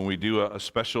 or when we do a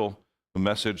special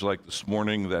message like this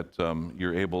morning that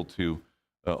you're able to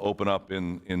open up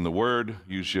in the Word,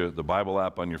 use the Bible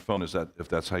app on your phone, if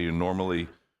that's how you normally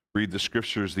read the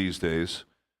scriptures these days.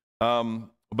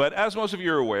 But as most of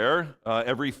you are aware,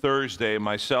 every Thursday,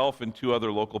 myself and two other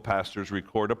local pastors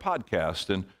record a podcast,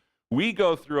 and we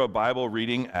go through a Bible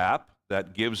reading app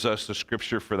that gives us the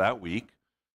scripture for that week,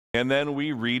 and then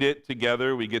we read it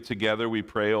together, we get together, we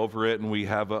pray over it, and we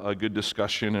have a good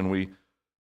discussion, and we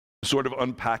sort of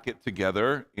unpack it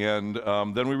together, and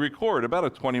then we record about a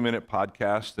 20-minute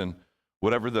podcast, and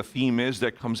whatever the theme is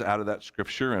that comes out of that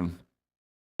scripture, and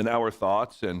our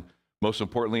thoughts, and most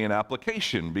importantly, an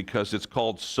application, because it's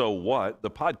called So What, the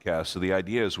podcast. So the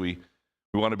idea is we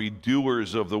want to be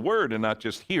doers of the word and not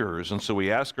just hearers. And so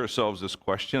we ask ourselves this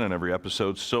question in every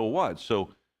episode, so what? So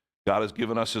God has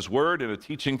given us his word and a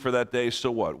teaching for that day,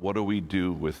 so what? What do we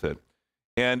do with it?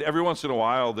 And every once in a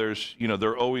while,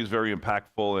 they're always very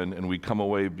impactful, and we come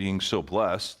away being so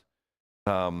blessed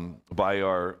by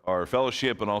our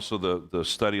fellowship and also the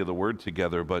study of the word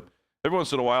together. But every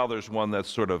once in a while, there's one that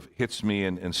sort of hits me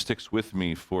and sticks with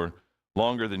me for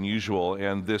longer than usual,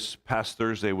 and this past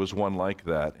Thursday was one like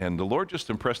that. And the Lord just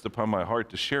impressed upon my heart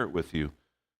to share it with you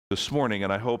this morning,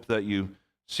 and I hope that you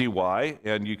see why.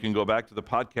 And you can go back to the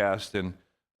podcast, and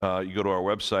you go to our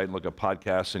website and look at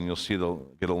podcasts, and you'll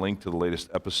get a link to the latest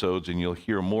episodes, and you'll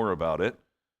hear more about it,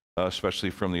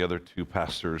 especially from the other two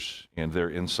pastors and their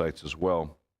insights as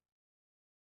well.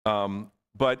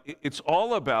 But it's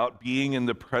all about being in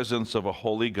the presence of a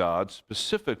holy God,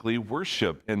 specifically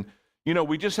worship. And, you know,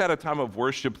 we just had a time of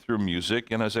worship through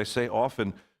music. And as I say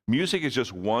often, music is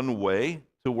just one way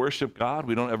to worship God.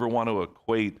 We don't ever want to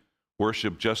equate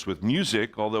worship just with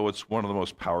music, although it's one of the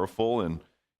most powerful and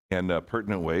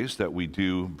pertinent ways that we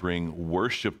do bring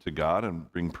worship to God and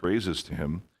bring praises to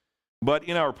him. But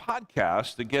in our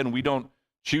podcast, again, we don't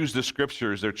choose the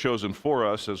scriptures. They're chosen for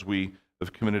us as we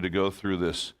have committed to go through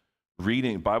this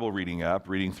Bible reading app,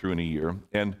 reading through in a year.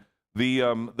 And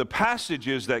the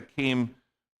passages that came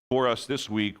for us this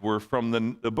week were from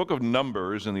the book of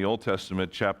Numbers in the Old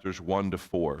Testament, chapters 1 to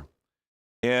 4.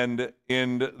 And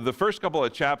in the first couple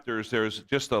of chapters, there's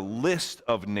just a list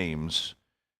of names.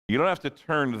 You don't have to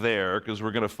turn there because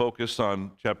we're going to focus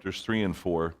on chapters 3 and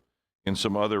 4 and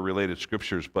some other related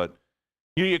scriptures. But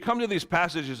you come to these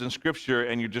passages in Scripture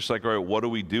and you're just like, all right, what do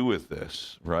we do with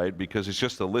this, right? Because it's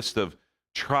just a list of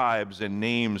tribes and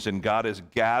names, and God is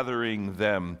gathering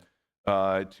them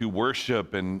to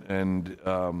worship,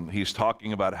 and he's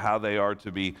talking about how they are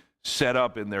to be set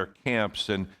up in their camps.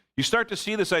 And you start to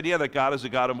see this idea that God is a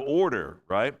God of order,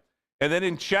 right? And then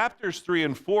in chapters 3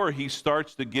 and 4, he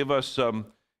starts to give us an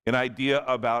idea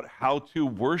about how to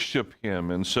worship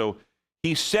him. And so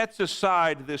he sets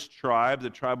aside this tribe, the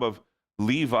tribe of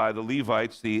Levi, the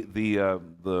Levites,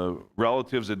 the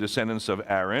relatives and descendants of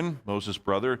Aaron, Moses'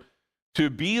 brother, to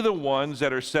be the ones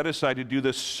that are set aside to do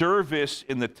the service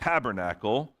in the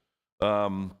tabernacle,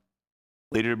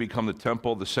 later to become the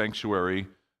temple, the sanctuary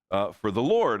for the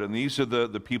Lord. And these are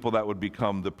the people that would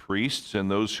become the priests and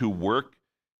those who work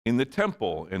in the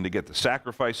temple and to get the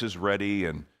sacrifices ready.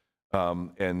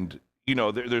 And you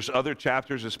know, there's other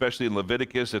chapters, especially in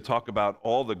Leviticus, that talk about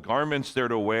all the garments they're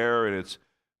to wear, and it's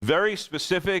very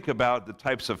specific about the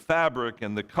types of fabric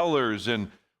and the colors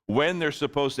and when they're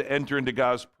supposed to enter into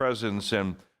God's presence,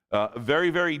 and very,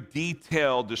 very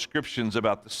detailed descriptions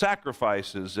about the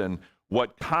sacrifices and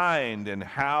what kind and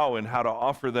how to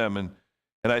offer them. And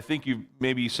I think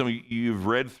some of you've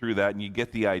read through that and you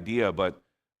get the idea, but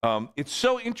it's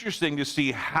so interesting to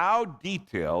see how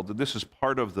detailed, and this is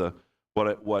part of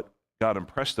what God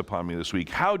impressed upon me this week,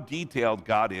 how detailed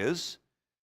God is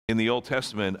in the Old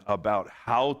Testament about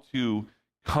how to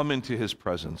come into his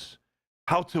presence,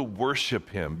 how to worship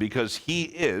him, because he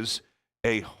is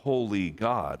a holy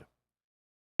God.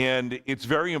 And it's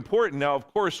very important. Now,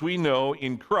 of course, we know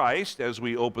in Christ, as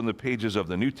we open the pages of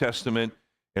the New Testament,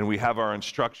 and we have our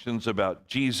instructions about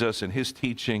Jesus and his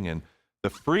teaching and the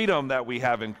freedom that we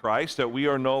have in Christ, that we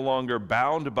are no longer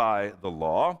bound by the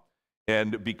law.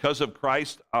 And because of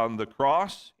Christ on the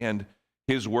cross and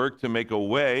his work to make a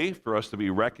way for us to be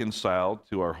reconciled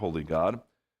to our holy God,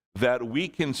 that we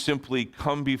can simply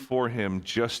come before him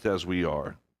just as we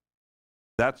are.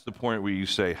 That's the point where you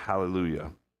say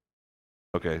hallelujah.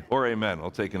 Okay, or amen.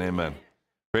 I'll take an amen.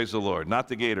 Praise the Lord. Not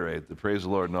the Gatorade, the praise the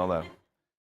Lord and all that.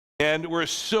 And we're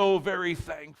so very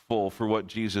thankful for what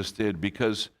Jesus did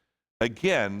because,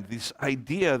 again, this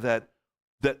idea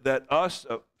that us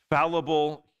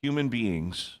fallible human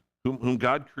beings whom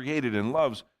God created and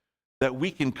loves, that we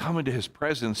can come into his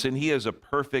presence, and he is a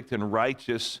perfect and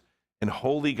righteous and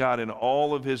holy God in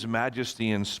all of his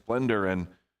majesty and splendor, and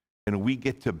we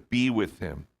get to be with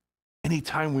him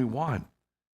anytime we want.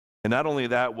 And not only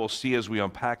that, we'll see as we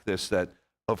unpack this that,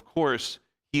 of course,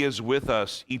 he is with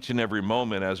us each and every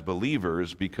moment as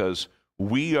believers because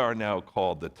we are now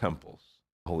called the temples,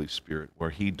 Holy Spirit, where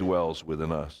he dwells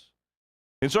within us.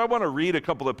 And so I want to read a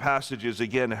couple of passages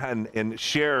again and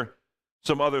share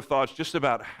some other thoughts just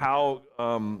about how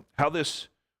this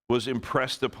was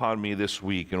impressed upon me this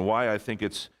week and why I think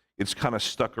it's kind of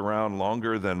stuck around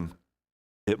longer than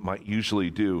it might usually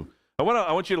do. I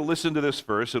want you to listen to this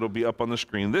first. It'll be up on the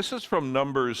screen. This is from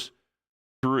Numbers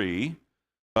 3,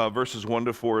 verses 1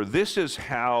 to 4. This is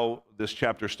how this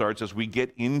chapter starts as we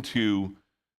get into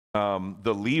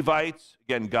the Levites.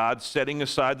 Again, God setting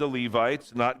aside the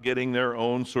Levites, not getting their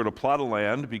own sort of plot of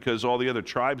land because all the other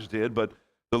tribes did, but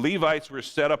the Levites were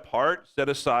set apart, set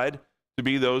aside to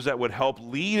be those that would help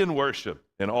lead in worship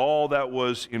and all that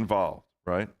was involved,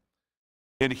 right?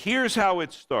 And here's how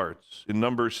it starts in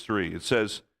Numbers 3. It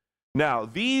says, "Now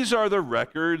these are the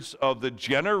records of the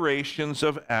generations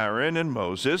of Aaron and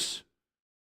Moses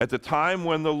at the time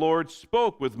when the Lord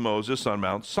spoke with Moses on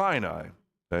Mount Sinai."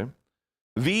 Okay?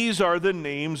 "These are the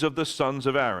names of the sons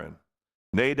of Aaron,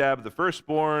 Nadab the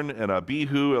firstborn, and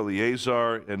Abihu,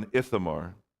 Eleazar, and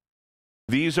Ithamar.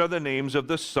 These are the names of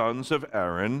the sons of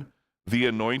Aaron, the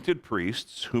anointed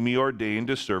priests, whom he ordained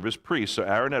to serve as priests." So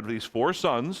Aaron had these 4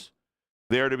 sons.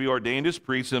 They are to be ordained as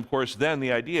priests. And of course, then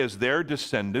the idea is their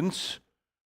descendants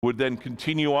would then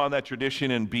continue on that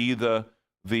tradition and be the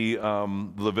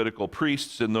Levitical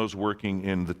priests and those working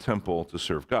in the temple to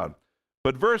serve God.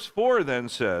 But verse 4 then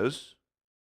says,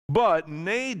 "But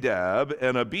Nadab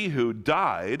and Abihu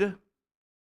died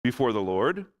before the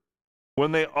Lord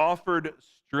when they offered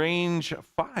strange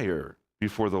fire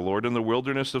before the Lord in the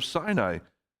wilderness of Sinai.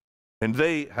 And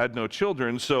they had no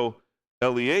children, so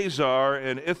Eleazar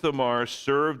and Ithamar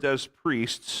served as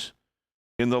priests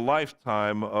in the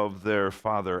lifetime of their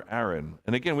father Aaron."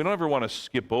 And again, we don't ever want to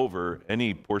skip over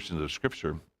any portions of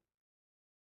Scripture.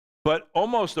 But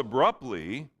almost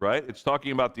abruptly, right, it's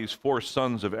talking about these 4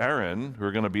 sons of Aaron who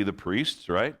are going to be the priests,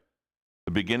 right?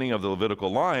 The beginning of the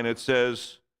Levitical line, it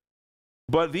says,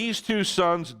 "But these 2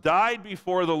 sons died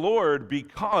before the Lord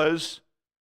because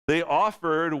they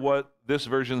offered," what this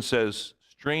version says,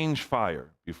 "strange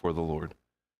fire before the Lord."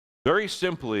 Very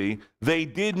simply, they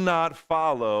did not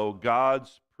follow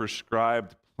God's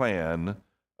prescribed plan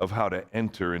of how to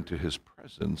enter into his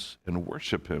presence and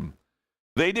worship him.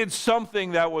 They did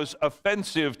something that was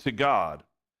offensive to God.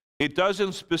 It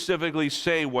doesn't specifically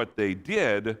say what they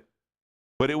did,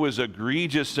 but it was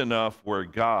egregious enough where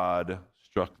God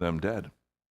struck them dead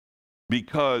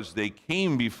because they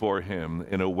came before him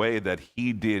in a way that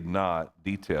he did not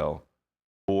detail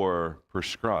or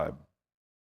prescribe.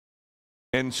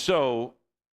 And so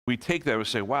we take that and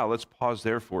say, wow, let's pause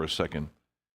there for a second.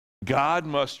 God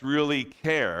must really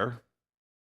care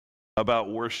about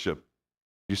worship.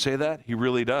 You say that? He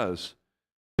really does.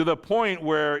 To the point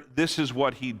where this is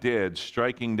what he did,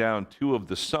 striking down 2 of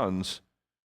the sons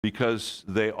because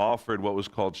they offered what was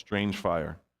called strange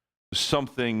fire,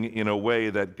 something in a way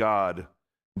that God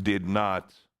did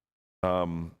not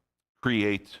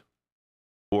create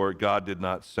or God did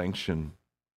not sanction.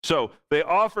 So they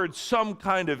offered some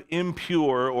kind of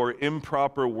impure or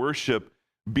improper worship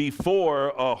before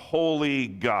a holy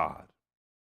God.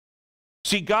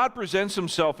 See, God presents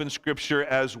himself in Scripture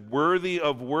as worthy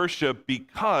of worship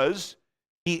because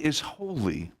he is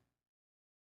holy.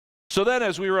 So then,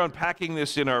 as we were unpacking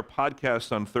this in our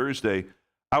podcast on Thursday,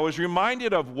 I was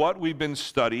reminded of what we've been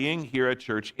studying here at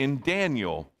church in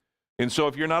Daniel. And so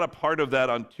if you're not a part of that,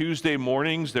 on Tuesday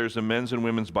mornings, there's a men's and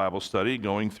women's Bible study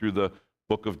going through the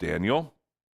book of Daniel.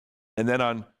 And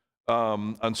then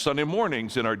on Sunday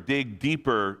mornings in our Dig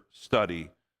Deeper study,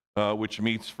 which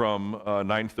meets from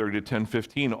 9:30 to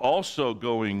 10:15, also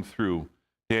going through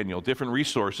Daniel. Different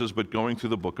resources, but going through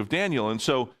the book of Daniel. And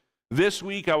so this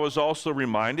week I was also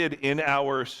reminded in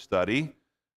our study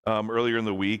earlier in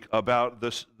the week about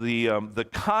the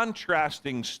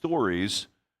contrasting stories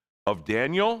of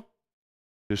Daniel,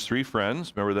 his 3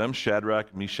 friends, remember them,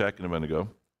 Shadrach, Meshach, and Abednego,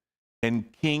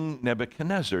 and King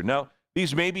Nebuchadnezzar. Now,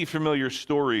 these may be familiar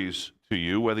stories to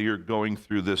you, whether you're going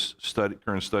through this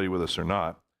current study with us or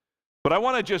not. But I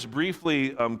want to just briefly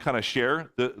kind of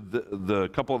share the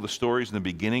couple of the stories in the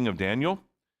beginning of Daniel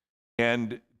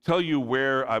and tell you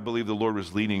where I believe the Lord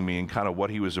was leading me and kind of what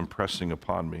he was impressing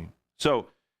upon me. So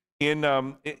in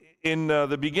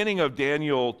the beginning of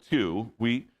Daniel 2,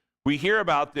 we hear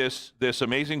about this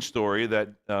amazing story that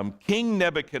King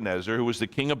Nebuchadnezzar, who was the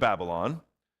king of Babylon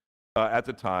at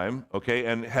the time, okay,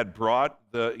 and had brought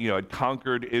had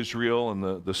conquered Israel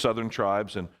and the southern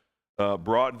tribes and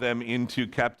brought them into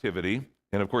captivity.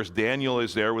 And of course, Daniel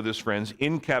is there with his friends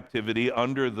in captivity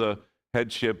under the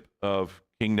headship of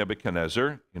King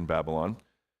Nebuchadnezzar in Babylon.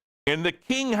 And the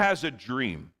king has a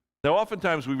dream. Now,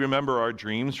 oftentimes we remember our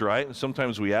dreams, right? And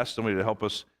sometimes we ask somebody to help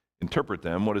us interpret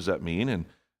them. What does that mean? And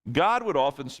God would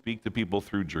often speak to people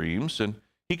through dreams, and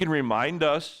he can remind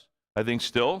us, I think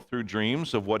still, through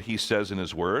dreams of what he says in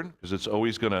his word, because it's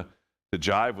always going to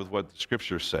jive with what the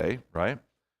scriptures say, right?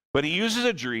 But he uses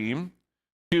a dream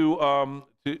to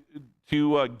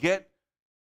get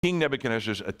King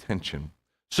Nebuchadnezzar's attention.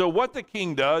 So what the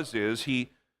king does is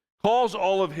he calls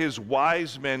all of his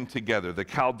wise men together, the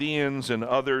Chaldeans and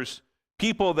others,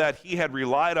 people that he had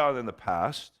relied on in the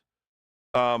past,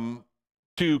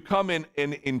 to come in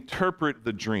and interpret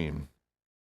the dream.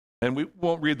 And we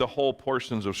won't read the whole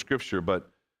portions of Scripture,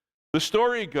 but the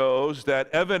story goes that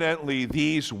evidently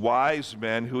these wise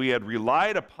men who he had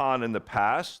relied upon in the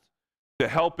past to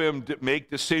help him make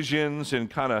decisions and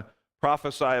kind of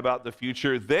prophesy about the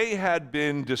future, they had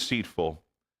been deceitful.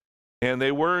 And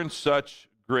they weren't such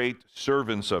great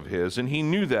servants of his, and he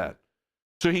knew that.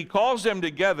 So he calls them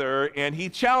together and he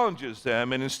challenges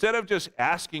them, and instead of just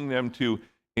asking them to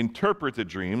interpret the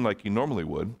dream like he normally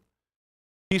would,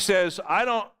 he says, I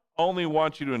don't only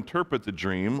want you to interpret the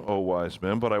dream, O wise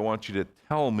men, but I want you to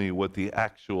tell me what the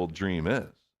actual dream is.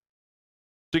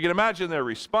 So you can imagine their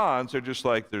response. They're just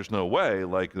like, there's no way.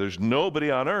 Like, there's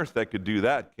nobody on earth that could do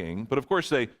that, king. But of course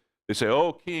they say,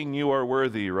 oh, king, you are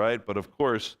worthy, right? But of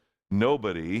course,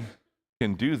 nobody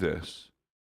can do this.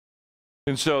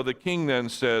 And so the king then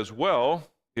says, well,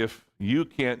 if you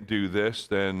can't do this,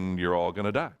 then you're all going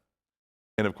to die.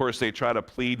 And of course, they try to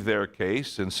plead their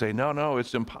case and say, no,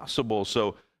 it's impossible.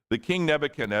 So the king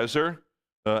Nebuchadnezzar,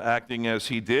 acting as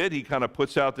he did, he kind of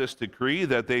puts out this decree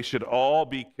that they should all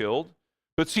be killed.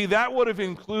 But see, that would have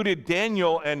included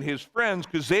Daniel and his friends,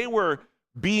 because they were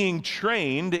being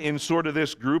trained in sort of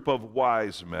this group of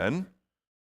wise men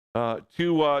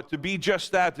to be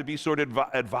just that, to be sort of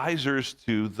advisors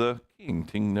to the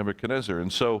King Nebuchadnezzar.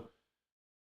 And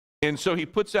so he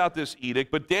puts out this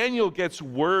edict, but Daniel gets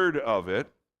word of it,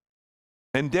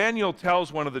 and Daniel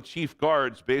tells one of the chief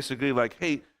guards basically like,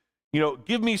 hey,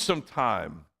 give me some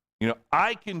time.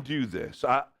 I can do this.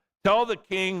 Tell the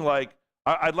king, like,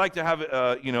 I'd like to have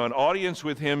an audience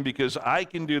with him because I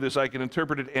can do this. I can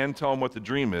interpret it and tell him what the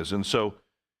dream is. And so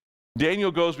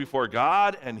Daniel goes before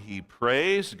God and he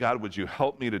prays, God, would you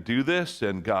help me to do this?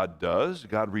 And God does.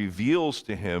 God reveals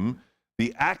to him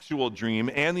the actual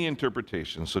dream and the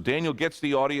interpretation. So Daniel gets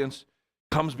the audience,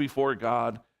 comes before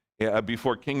God,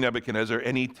 before King Nebuchadnezzar,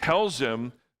 and he tells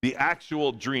him the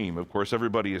actual dream. Of course,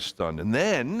 everybody is stunned. And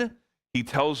then he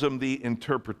tells him the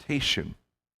interpretation.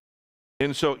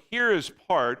 And so here is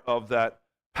part of that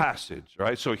passage,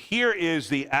 right? So here is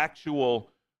the actual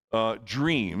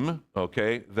dream,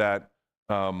 okay, that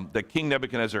King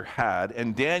Nebuchadnezzar had,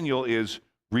 and Daniel is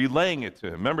relaying it to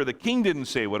him. Remember, the king didn't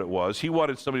say what it was. He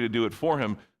wanted somebody to do it for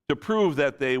him to prove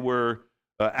that they were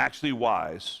actually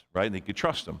wise, right? And they could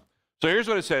trust him. So here's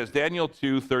what it says, Daniel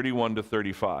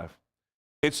 2:31-35.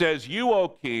 It says, you, O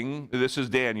king, this is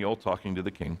Daniel talking to the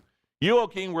king, you, O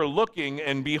king, were looking,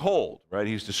 and behold, right?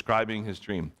 He's describing his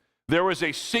dream. There was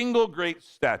a single great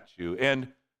statue, and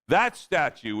that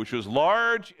statue, which was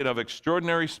large and of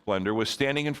extraordinary splendor, was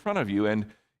standing in front of you, and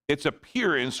its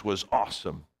appearance was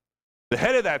awesome. The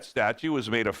head of that statue was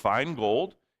made of fine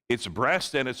gold, its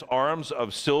breast and its arms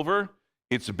of silver,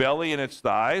 its belly and its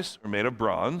thighs were made of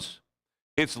bronze,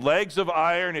 its legs of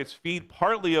iron, its feet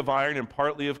partly of iron and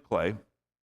partly of clay.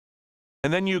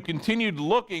 And then you continued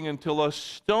looking until a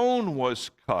stone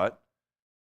was cut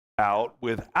out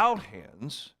without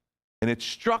hands, and it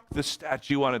struck the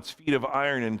statue on its feet of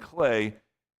iron and clay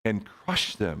and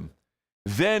crushed them.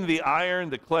 Then the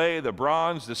iron, the clay, the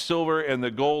bronze, the silver, and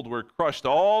the gold were crushed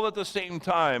all at the same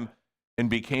time and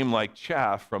became like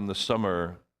chaff from the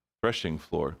summer threshing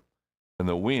floor. And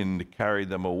the wind carried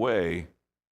them away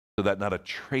so that not a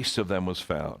trace of them was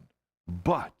found.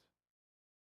 But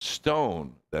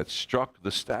stone that struck the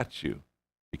statue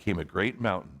became a great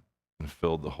mountain and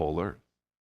filled the whole earth.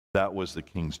 That was the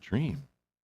king's dream.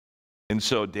 And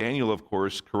so Daniel, of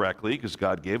course, correctly, because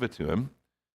God gave it to him,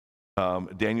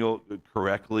 Daniel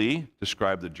correctly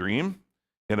described the dream.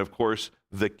 And of course,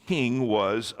 the king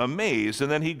was amazed. And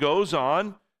then he goes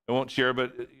on, I won't share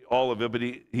all of it, but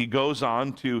he goes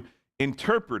on to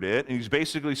interpret it. And he's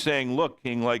basically saying, look,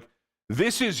 king, like,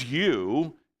 this is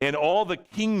you and all the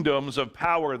kingdoms of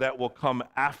power that will come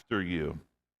after you,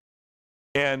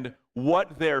 and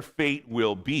what their fate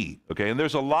will be. Okay, and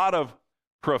there's a lot of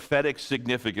prophetic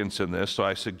significance in this, so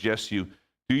I suggest you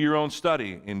do your own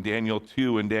study in Daniel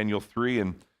 2 and Daniel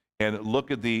 3 and look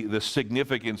at the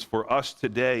significance for us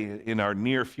today in our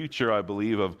near future, I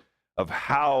believe, of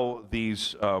how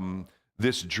this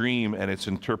dream and its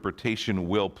interpretation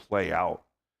will play out.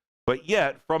 But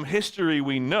yet, from history,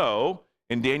 we know,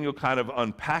 and Daniel kind of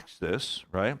unpacks this,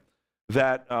 right,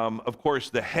 that, of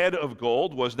course, the head of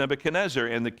gold was Nebuchadnezzar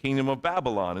and the kingdom of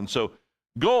Babylon. And so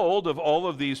gold, of all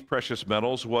of these precious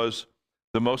metals, was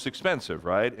the most expensive,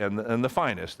 right, and the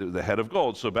finest, the head of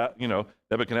gold. So,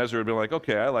 Nebuchadnezzar would be like,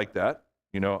 okay, I like that.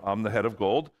 I'm the head of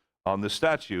gold on this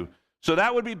statue. So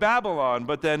that would be Babylon.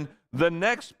 But then the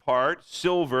next part,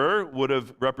 silver, would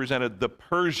have represented the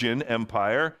Persian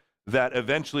Empire that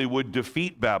eventually would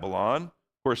defeat Babylon.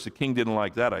 Of course, the king didn't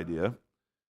like that idea.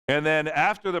 And then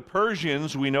after the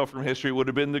Persians, we know from history, would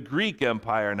have been the Greek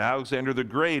Empire and Alexander the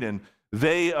Great, and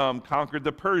they conquered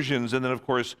the Persians. And then, of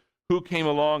course, who came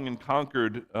along and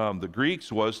conquered the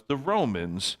Greeks was the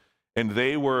Romans, and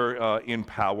they were in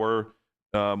power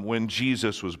when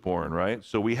Jesus was born, right?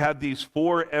 So we had these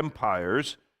four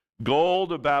empires: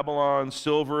 gold of Babylon,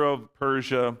 silver of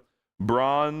Persia,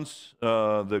 bronze,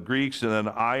 the Greeks, and then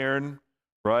iron,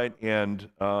 right, and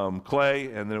clay,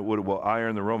 and then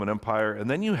iron, the Roman Empire. And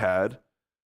then you had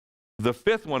the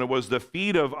fifth one. It was the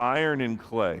feet of iron and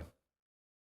clay,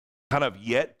 kind of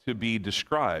yet to be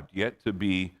described, yet to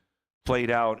be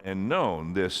played out and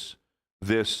known, this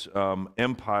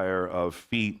empire of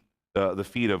feet, the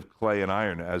feet of clay and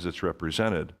iron as it's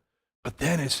represented. But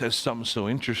then it says something so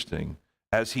interesting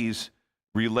as he's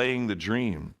relaying the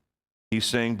dream. He's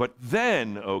saying, but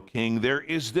then, O king, there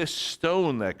is this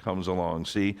stone that comes along,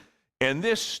 see? And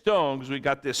this stone, because we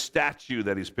got this statue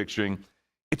that he's picturing,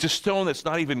 it's a stone that's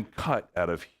not even cut out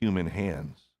of human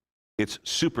hands. It's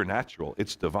supernatural.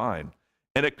 It's divine.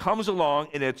 And it comes along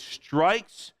and it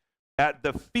strikes at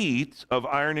the feet of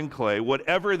iron and clay,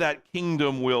 whatever that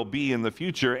kingdom will be in the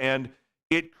future, and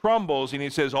it crumbles, and he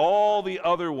says all the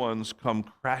other ones come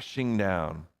crashing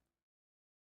down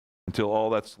until all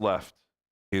that's left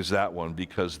is that one,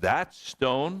 because that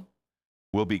stone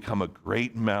will become a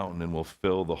great mountain and will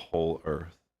fill the whole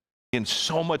earth. In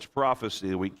so much prophecy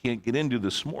that we can't get into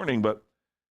this morning, but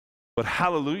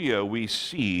hallelujah, we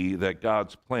see that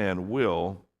God's plan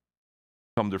will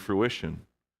come to fruition.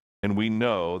 And we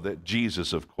know that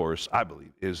Jesus, of course, I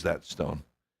believe, is that stone.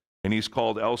 And he's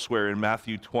called elsewhere in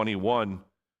Matthew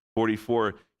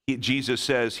 21:44. Jesus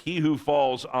says, he who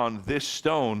falls on this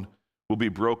stone will be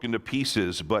broken to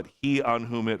pieces, but he on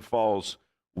whom it falls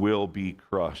will be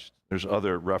crushed. There's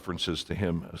other references to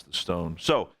him as the stone.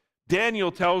 So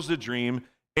Daniel tells the dream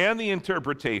and the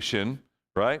interpretation,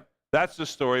 right? That's the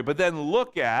story. But then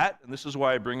look at, and this is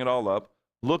why I bring it all up,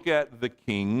 look at the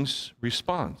king's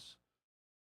response.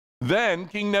 Then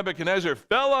King Nebuchadnezzar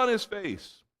fell on his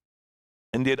face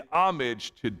and did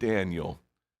homage to Daniel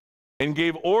and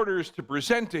gave orders to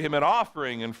present to him an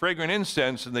offering and fragrant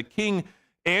incense. And the king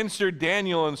answered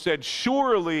Daniel and said,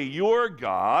 surely your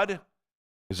God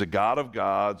is a God of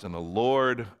gods and a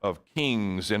Lord of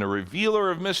kings and a revealer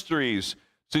of mysteries,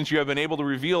 since you have been able to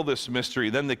reveal this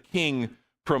mystery. Then the king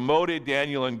promoted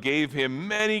Daniel and gave him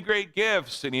many great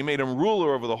gifts, and he made him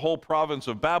ruler over the whole province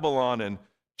of Babylon and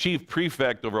chief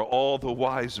prefect over all the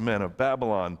wise men of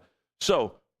Babylon.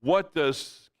 So what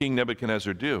does King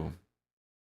Nebuchadnezzar do?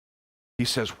 He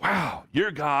says, wow,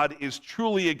 your God is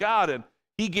truly a God, and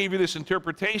he gave you this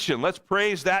interpretation. Let's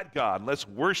praise that God. Let's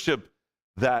worship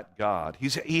that God.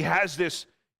 He has this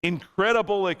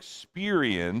incredible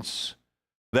experience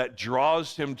that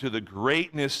draws him to the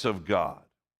greatness of God.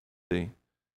 See?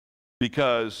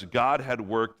 Because God had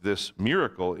worked this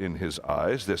miracle in his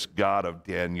eyes, this God of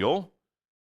Daniel.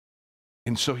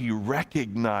 And so he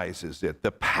recognizes it,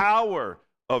 the power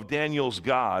of Daniel's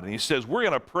God. And he says, we're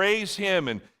going to praise him.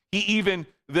 And he even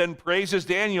then praises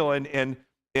Daniel and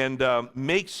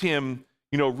makes him,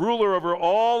 ruler over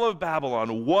all of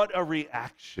Babylon. What a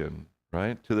reaction,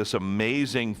 right, to this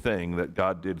amazing thing that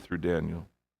God did through Daniel.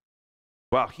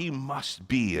 Wow, he must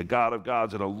be a God of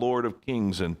gods and a Lord of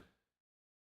kings. And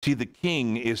see, the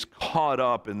king is caught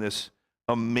up in this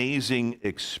amazing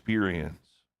experience,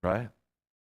 right?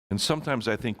 And sometimes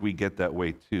I think we get that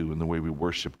way too in the way we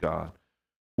worship God.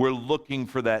 we're looking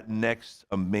for that next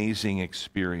amazing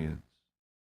experience,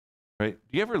 right?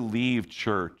 Do you ever leave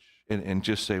church and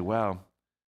just say, wow,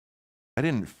 I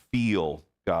didn't feel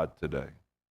God today.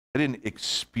 I didn't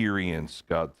experience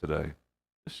God today.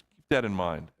 Just keep that in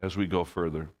mind as we go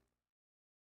further.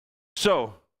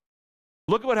 So,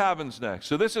 look at what happens next.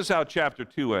 So this is how chapter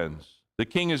 2 ends. The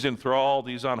king is enthralled.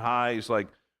 He's on high. He's like,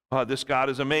 oh, this God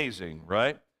is amazing,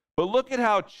 right? But look at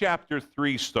how chapter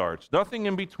 3 starts. Nothing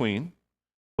in between.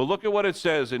 But look at what it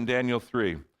says in Daniel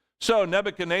 3. So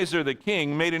Nebuchadnezzar the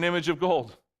king made an image of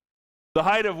gold, the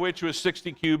height of which was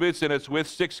 60 cubits and its width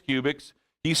 6 cubits.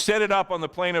 He set it up on the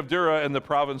plain of Dura in the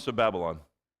province of Babylon.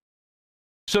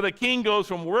 So the king goes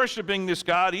from worshiping this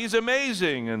God, he's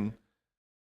amazing,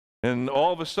 and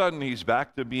all of a sudden he's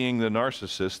back to being the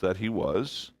narcissist that he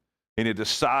was, and he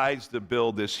decides to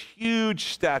build this huge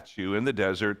statue in the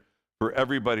desert for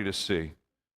everybody to see.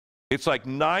 It's like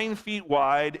 9 feet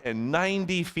wide and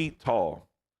 90 feet tall.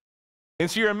 And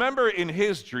so you remember in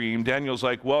his dream, Daniel's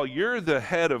like, well, you're the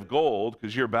head of gold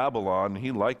because you're Babylon.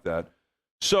 He liked that.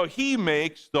 So he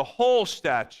makes the whole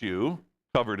statue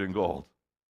covered in gold.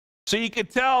 So you could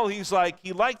tell he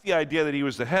liked the idea that he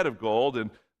was the head of gold, and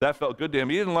that felt good to him.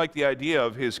 He didn't like the idea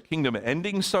of his kingdom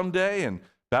ending someday and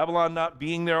Babylon not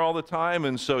being there all the time.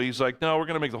 And so he's like, no, we're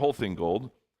going to make the whole thing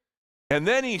gold. And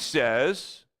then he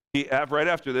says, right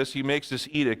after this, he makes this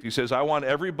edict. He says, I want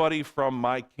everybody from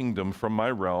my kingdom, from my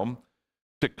realm,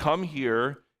 to come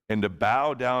here and to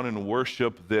bow down and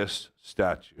worship this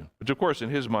statue, which of course in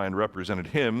his mind represented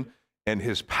him and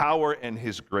his power and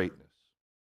his greatness.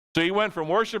 So he went from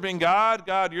worshiping God,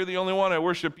 God, you're the only one, I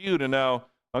worship you, to now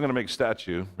I'm going to make a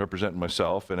statue representing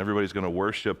myself, and everybody's going to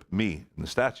worship me in the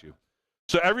statue.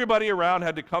 So everybody around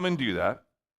had to come and do that.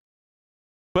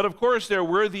 But of course there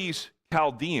were these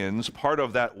Chaldeans, part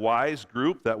of that wise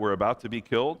group that were about to be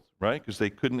killed, right? Because they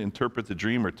couldn't interpret the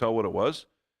dream or tell what it was.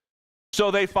 So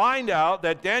they find out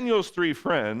that Daniel's 3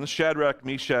 friends, Shadrach,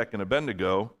 Meshach, and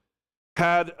Abednego,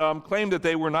 had claimed that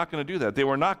they were not going to do that. They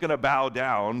were not going to bow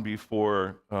down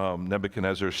before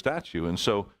Nebuchadnezzar's statue. And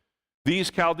so these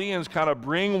Chaldeans kind of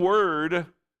bring word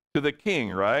to the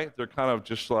king, right? They're kind of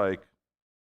just like,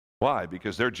 why?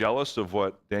 Because they're jealous of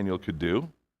what Daniel could do.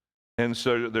 And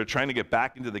so they're trying to get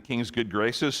back into the king's good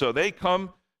graces. So they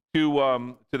come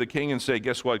to the king and say,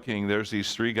 guess what, king? There's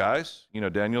these 3 guys,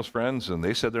 Daniel's friends, and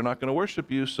they said they're not going to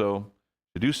worship you, so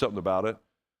to do something about it.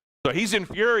 So he's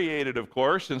infuriated, of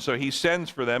course, and so he sends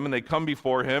for them, and they come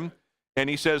before him, and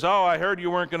he says, oh, I heard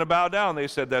you weren't going to bow down. They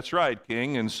said, that's right,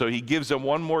 king. And so he gives them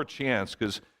one more chance,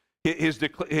 because his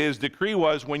decree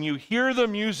was, when you hear the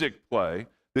music play,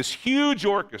 this huge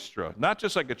orchestra, not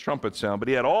just like a trumpet sound, but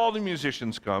he had all the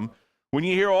musicians come. When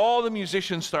you hear all the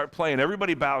musicians start playing,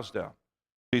 everybody bows down.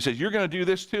 He says, you're going to do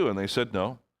this too? And they said,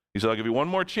 no. He said, I'll give you one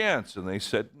more chance. And they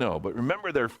said, no. But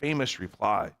remember their famous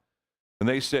reply. And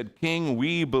they said, King,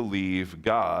 we believe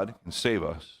God can save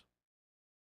us.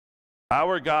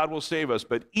 Our God will save us.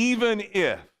 But even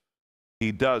if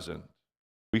he doesn't,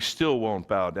 we still won't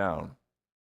bow down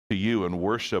to you and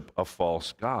worship a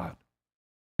false God.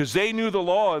 Because they knew the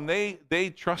law and they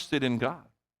trusted in God.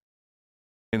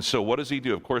 And so what does he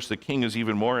do? Of course, the king is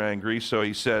even more angry. So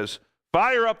he says,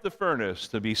 fire up the furnace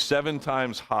to be 7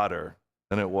 times hotter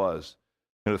than it was.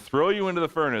 I'm going to throw you into the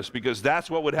furnace, because that's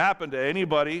what would happen to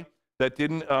anybody that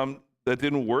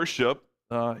didn't worship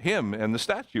him and the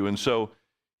statue. And so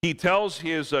he tells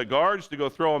his guards to go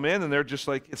throw him in, and they're just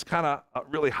like, it's kind of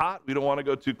really hot. We don't want to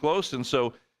go too close. And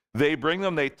so they bring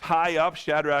them, they tie up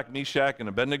Shadrach, Meshach, and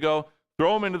Abednego,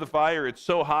 throw them into the fire. It's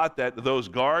so hot that those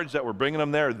guards that were bringing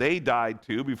them there, they died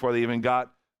too before they even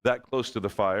got that close to the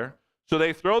fire. So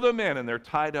they throw them in and they're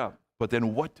tied up. But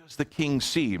then what does the king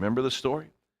see? Remember the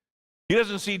story? He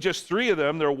doesn't see just 3 of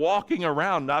them. They're walking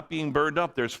around not being burned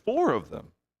up. There's 4 of them.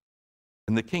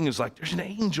 And the king is like, there's an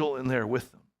angel in there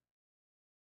with them.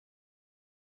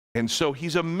 And so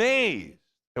he's amazed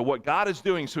at what God is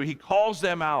doing. So he calls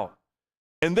them out.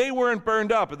 And they weren't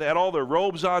burned up. They had all their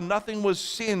robes on. Nothing was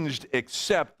singed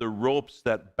except the ropes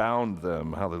that bound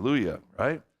them. Hallelujah,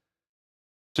 right?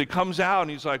 So he comes out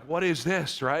and he's like, what is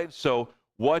this, right? So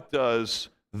what does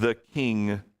the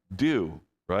king do,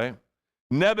 right?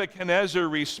 Nebuchadnezzar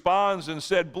responds and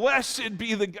said, blessed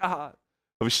be the God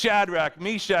of Shadrach,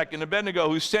 Meshach, and Abednego,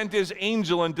 who sent his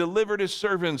angel and delivered his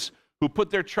servants who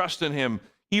put their trust in him,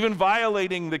 even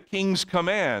violating the king's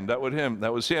command. That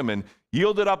was him, and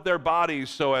yielded up their bodies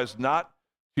so as not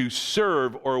to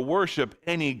serve or worship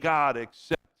any god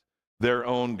except their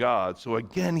own God. So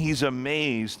again, he's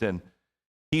amazed, and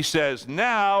he says,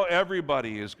 now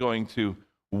everybody is going to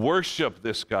worship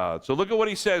this God. So look at what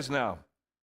he says now.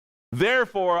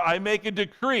 Therefore, I make a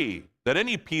decree that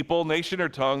any people, nation, or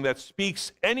tongue that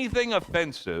speaks anything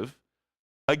offensive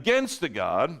against the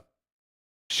God,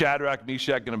 Shadrach,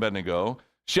 Meshach, and Abednego,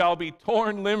 shall be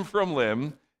torn limb from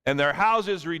limb, and their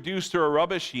houses reduced to a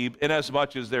rubbish heap,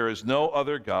 inasmuch as there is no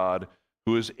other God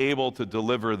who is able to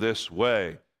deliver this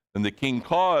way. And the king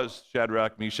caused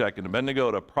Shadrach, Meshach, and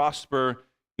Abednego to prosper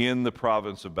in the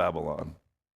province of Babylon.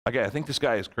 Okay, I think this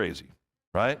guy is crazy,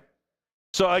 right?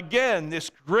 So again, this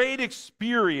great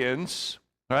experience,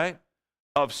 right,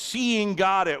 of seeing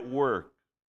God at work.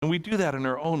 And we do that in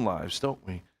our own lives, don't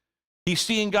we? He's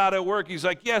seeing God at work. He's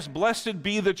like, yes, blessed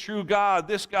be the true God,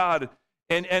 this God.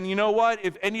 And you know what?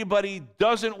 If anybody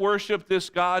doesn't worship this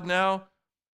God now,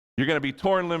 you're going to be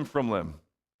torn limb from limb.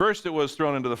 First it was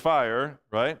thrown into the fire,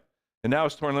 right? And now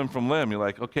it's torn limb from limb. You're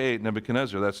like, okay,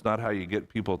 Nebuchadnezzar, that's not how you get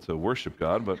people to worship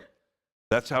God, but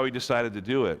that's how he decided to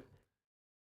do it.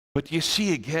 But you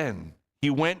see again, he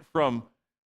went from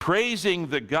praising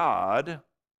the God,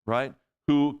 right,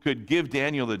 who could give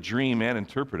Daniel the dream and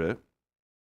interpret it,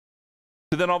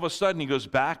 to then all of a sudden he goes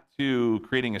back to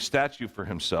creating a statue for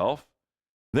himself.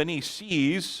 Then he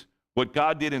sees what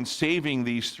God did in saving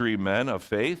these three men of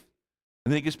faith,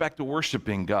 and then he gets back to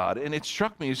worshiping God. And it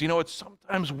struck me as, it's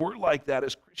sometimes we're like that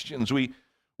as Christians.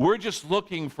 We're just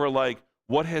looking for like,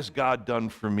 what has God done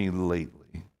for me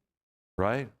lately,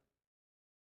 right?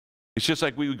 It's just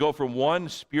like we would go from one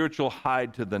spiritual high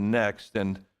to the next,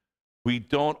 and we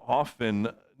don't often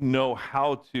know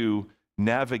how to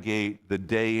navigate the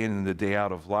day in and the day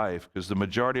out of life, because the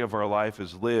majority of our life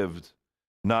is lived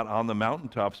not on the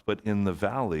mountaintops, but in the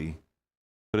valley.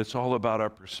 But it's all about our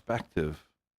perspective,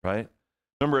 right?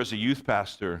 Remember, as a youth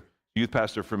pastor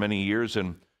for many years,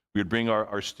 and we would bring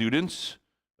our students,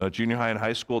 junior high and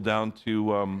high school, down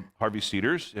to Harvey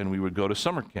Cedars, and we would go to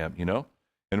summer camp,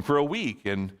 and for a week,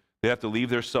 and they have to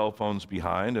leave their cell phones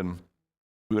behind, and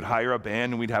we would hire a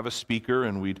band, and we'd have a speaker,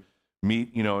 and we'd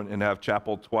meet, and have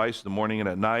chapel twice in the morning and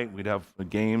at night. We'd have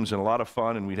games and a lot of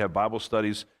fun, and we'd have Bible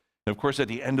studies. And of course, at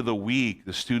the end of the week,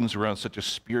 the students were on such a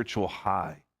spiritual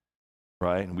high,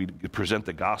 right? And we'd present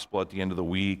the gospel at the end of the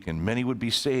week, and many would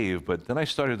be saved. But then I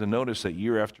started to notice that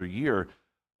year after year,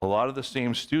 a lot of the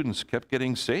same students kept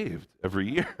getting saved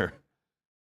every year.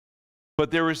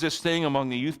 But there was this thing among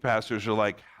the youth pastors, are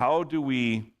like, how do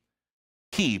we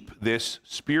keep this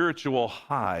spiritual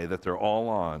high that they're all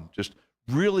on, just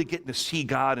really getting to see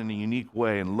God in a unique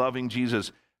way and loving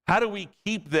Jesus? How do we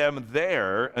keep them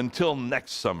there until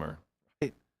next summer?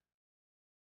 Right?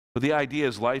 But the idea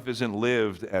is life isn't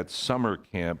lived at summer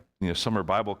camp, summer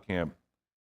Bible camp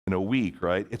in a week,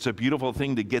 right? It's a beautiful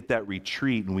thing to get that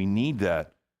retreat, and we need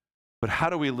that. But how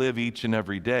do we live each and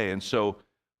every day? And so I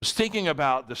was thinking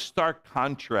about the stark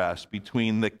contrast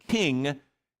between the king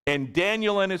and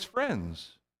Daniel and his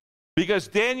friends. Because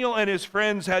Daniel and his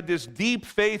friends had this deep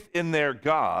faith in their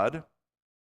God,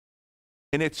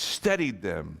 and it steadied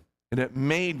them, and it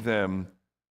made them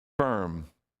firm.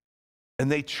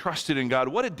 And they trusted in God.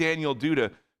 What did Daniel do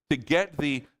to get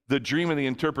the dream and the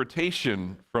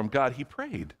interpretation from God? He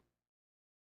prayed,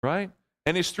 right?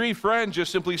 And his three friends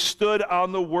just simply stood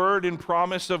on the word and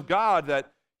promise of God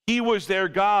that he was their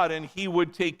God and he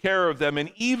would take care of them.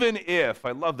 And even if,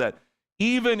 I love that,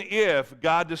 even if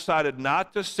God decided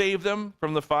not to save them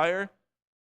from the fire,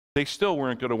 they still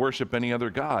weren't going to worship any other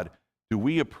God. Do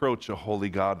we approach a holy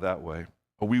God that way?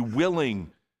 Are we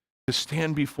willing to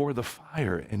stand before the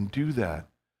fire and do that?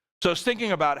 So I was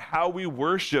thinking about how we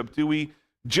worship. Do we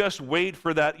just wait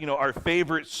for that, our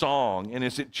favorite song? And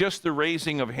is it just the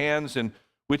raising of hands, and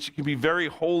which can be very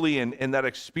holy, and that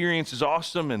experience is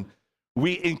awesome, and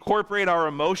we incorporate our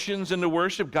emotions into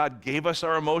worship? God gave us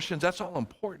our emotions. That's all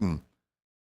important.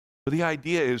 But the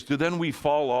idea is, then we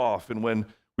fall off, and when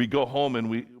we go home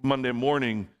and Monday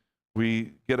morning,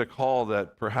 we get a call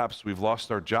that perhaps we've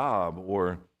lost our job,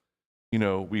 or,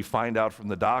 we find out from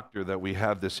the doctor that we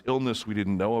have this illness we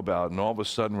didn't know about, and all of a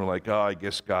sudden we're like, I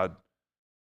guess God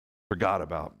forgot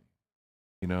about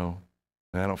me, and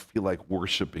I don't feel like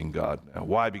worshiping God now.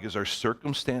 Why? Because our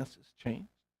circumstances change.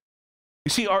 You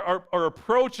see, our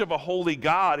approach of a holy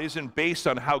God isn't based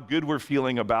on how good we're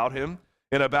feeling about him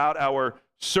and about our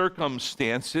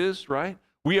circumstances, right?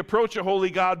 We approach a holy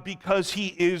God because he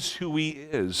is who he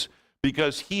is,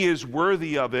 because he is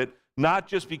worthy of it, not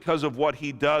just because of what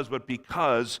he does, but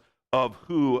because of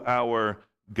who our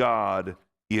God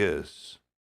is.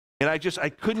 And I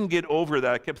couldn't get over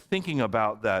that. I kept thinking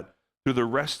about that through the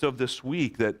rest of this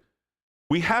week, that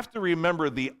we have to remember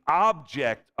the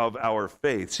object of our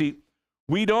faith. See,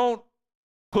 we don't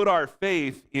put our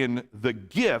faith in the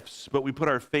gifts, but we put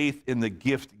our faith in the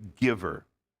gift giver,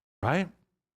 right?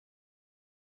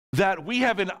 that we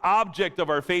have an object of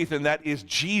our faith, and that is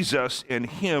Jesus and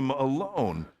him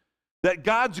alone. That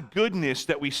God's goodness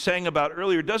that we sang about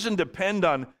earlier doesn't depend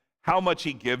on how much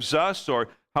he gives us or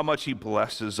how much he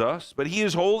blesses us, but he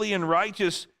is holy and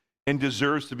righteous and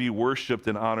deserves to be worshiped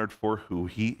and honored for who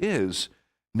he is.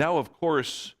 Now, of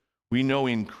course, we know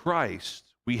in Christ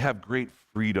we have great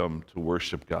freedom to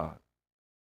worship God.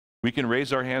 We can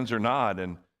raise our hands or not,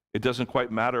 and it doesn't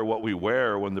quite matter what we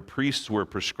wear. When the priests were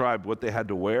prescribed what they had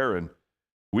to wear, and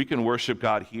we can worship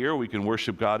God here, we can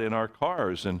worship God in our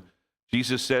cars. And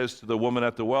Jesus says to the woman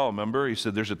at the well, remember, he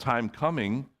said, there's a time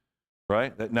coming,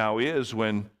 right, that now is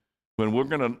when we're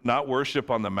going to not worship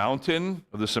on the mountain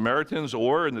of the Samaritans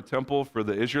or in the temple for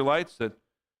the Israelites.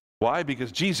 Why?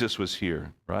 Because Jesus was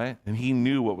here, right? And he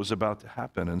knew what was about to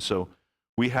happen. And so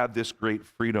we have this great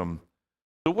freedom.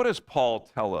 So what does Paul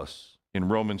tell us in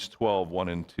Romans 12, 1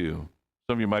 and 2? Some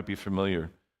of you might be familiar.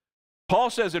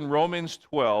 Paul says in Romans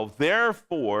 12,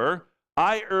 therefore,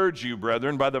 I urge you,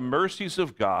 brethren, by the mercies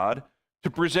of God,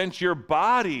 to present your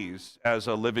bodies as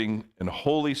a living and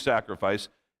holy sacrifice,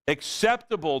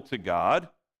 acceptable to God,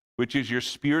 which is your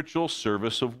spiritual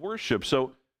service of worship.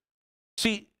 So,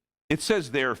 see, it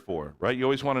says therefore, right? You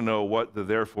always want to know what the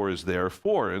therefore is there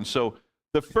for. And so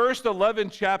the first 11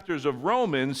 chapters of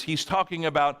Romans, he's talking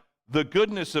about the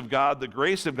goodness of God, the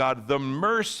grace of God, the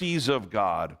mercies of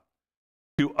God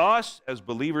to us as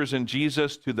believers in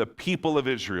Jesus, to the people of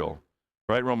Israel,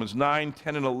 right? Romans 9,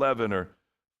 10, and 11 are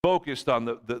focused on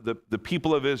the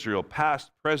people of Israel,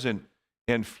 past, present,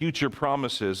 and future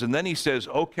promises. And then he says,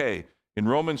 okay, in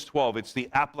Romans 12, it's the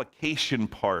application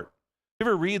part. If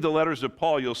you ever read the letters of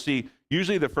Paul, you'll see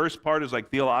usually the first part is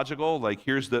like theological, like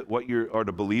here's what you are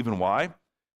to believe and why.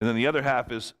 And then the other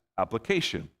half is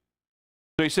application.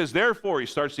 So he says, therefore, he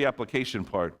starts the application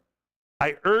part.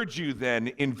 I urge you then,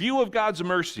 in view of God's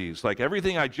mercies, like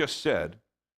everything I just said,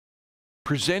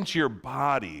 present your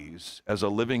bodies as a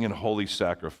living and holy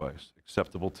sacrifice,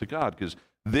 acceptable to God, because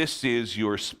this is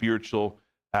your spiritual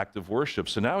act of worship.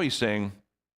 So now he's saying,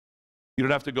 you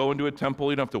don't have to go into a temple,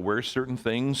 you don't have to wear certain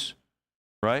things,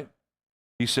 right?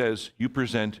 He says, you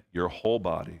present your whole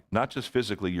body, not just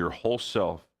physically, your whole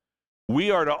self.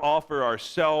 We are to offer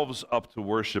ourselves up to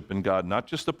worship in God, not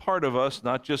just a part of us,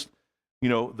 not just,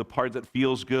 the part that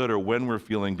feels good or when we're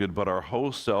feeling good, but our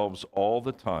whole selves all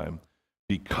the time,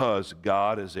 because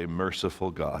God is a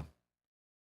merciful God.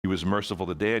 He was merciful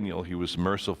to Daniel. He was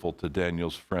merciful to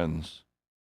Daniel's friends.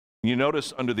 You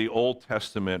notice under the Old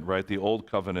Testament, right, the Old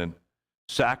Covenant,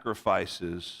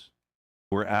 sacrifices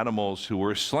were animals who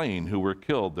were slain, who were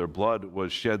killed. Their blood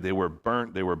was shed. They were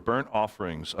burnt. They were burnt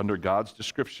offerings under God's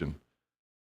description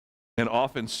and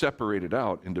often separated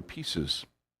out into pieces.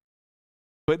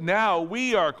 But now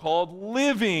we are called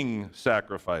living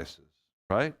sacrifices,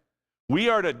 right? We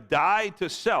are to die to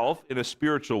self in a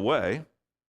spiritual way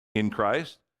in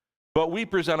Christ, but we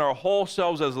present our whole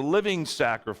selves as a living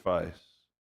sacrifice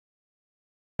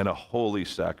and a holy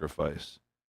sacrifice,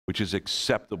 which is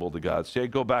acceptable to God. See, I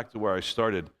go back to where I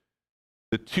started.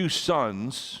 The two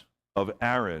sons of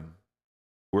Aaron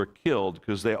were killed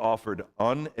because they offered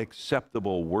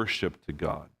unacceptable worship to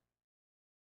God.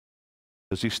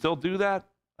 Does he still do that?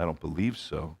 I don't believe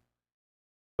so.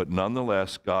 But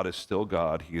nonetheless, God is still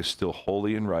God. He is still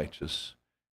holy and righteous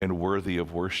and worthy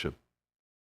of worship.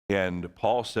 And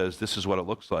Paul says this is what it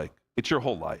looks like. It's your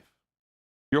whole life.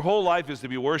 Your whole life is to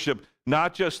be worshiped,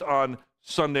 not just on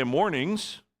Sunday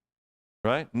mornings,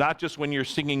 right? Not just when you're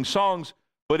singing songs,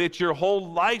 but it's your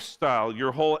whole lifestyle,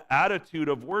 your whole attitude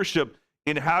of worship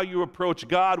in how you approach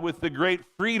God with the great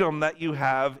freedom that you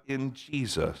have in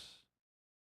Jesus.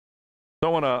 So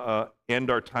I want to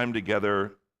end our time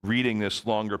together reading this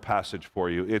longer passage for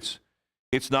you.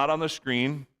 It's not on the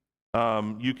screen.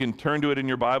 You can turn to it in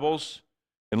your Bibles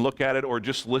and look at it or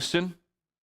just listen.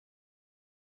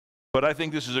 But I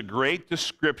think this is a great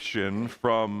description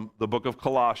from the book of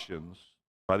Colossians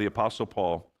by the Apostle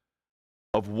Paul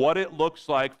of what it looks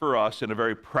like for us in a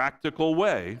very practical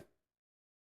way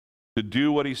to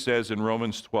do what he says in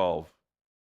Romans 12,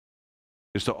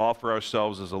 is to offer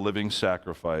ourselves as a living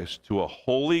sacrifice to a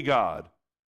holy God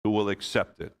who will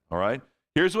accept it, all right?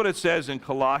 Here's what it says in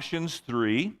Colossians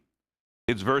 3.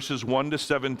 It's verses 1 to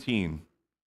 17.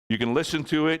 You can listen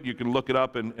to it. You can look it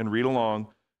up and read along.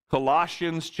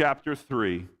 Colossians chapter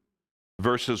 3,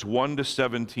 verses 1 to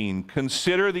 17.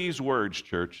 Consider these words,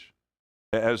 church,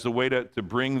 as the way to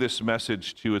bring this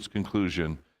message to its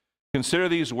conclusion. Consider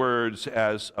these words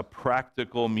as a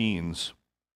practical means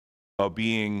of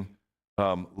being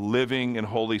living and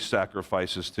holy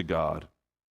sacrifices to God,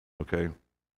 okay?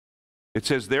 It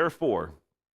says, therefore,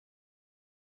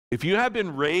 if you have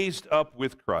been raised up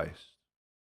with Christ,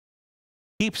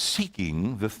 Keep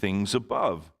seeking the things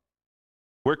above,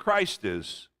 where Christ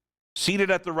is, seated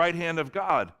at the right hand of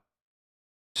God.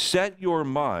 Set your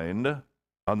mind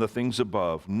on the things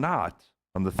above, not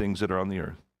on the things that are on the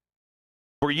earth.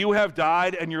 For you have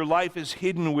died, and your life is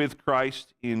hidden with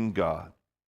Christ in God.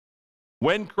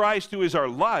 When Christ, who is our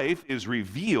life, is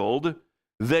revealed,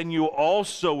 then you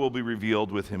also will be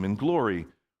revealed with him in glory.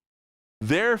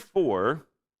 Therefore,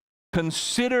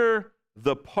 consider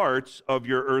the parts of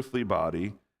your earthly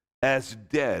body as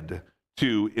dead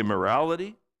to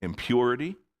immorality,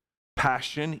 impurity,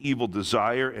 passion, evil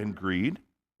desire, and greed,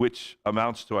 which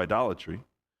amounts to idolatry.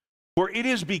 For it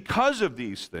is because of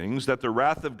these things that the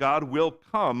wrath of God will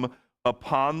come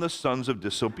upon the sons of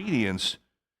disobedience.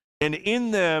 And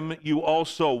in them you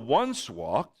also once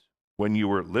walked when you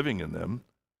were living in them,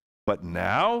 but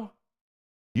now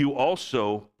you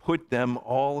also put them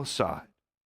all aside.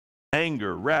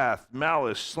 Anger, wrath,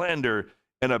 malice, slander,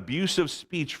 and abusive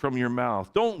speech from your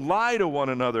mouth. Don't lie to one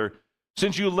another,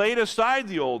 since you laid aside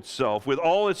the old self with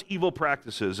all its evil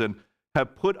practices and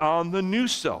have put on the new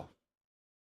self,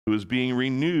 who is being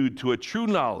renewed to a true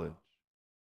knowledge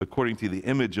according to the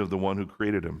image of the one who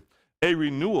created him. A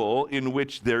renewal in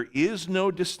which there is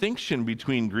no distinction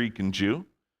between Greek and Jew,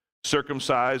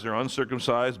 circumcised or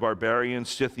uncircumcised, barbarian,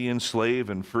 Scythian, slave,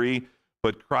 and free,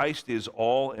 but Christ is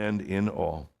all and in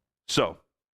all. So,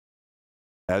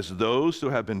 as those who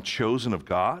have been chosen of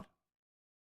God,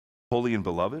 holy and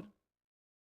beloved,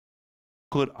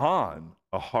 put on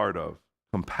a heart of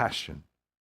compassion,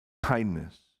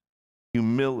 kindness,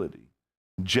 humility,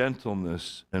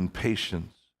 gentleness, and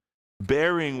patience,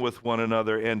 bearing with one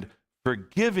another and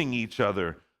forgiving each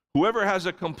other. Whoever has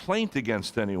a complaint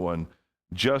against anyone,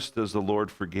 just as the Lord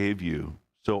forgave you,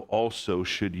 so also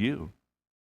should you.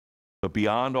 But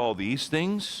beyond all these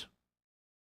things,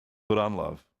 put on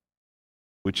love,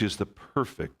 which is the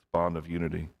perfect bond of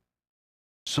unity.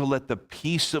 So let the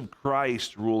peace of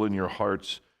Christ rule in your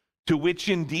hearts, to which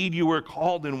indeed you were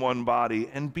called in one body,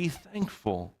 and be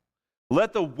thankful.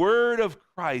 Let the word of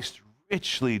Christ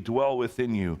richly dwell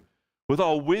within you, with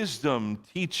all wisdom,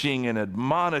 teaching and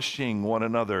admonishing one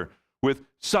another, with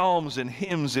psalms and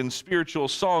hymns and spiritual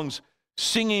songs,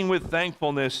 singing with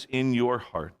thankfulness in your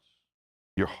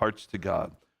hearts to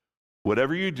God.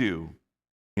 Whatever you do,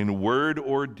 in word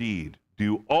or deed,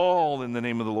 do all in the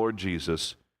name of the Lord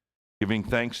Jesus, giving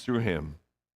thanks through him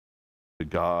to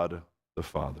God the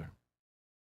Father.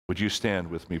 Would you stand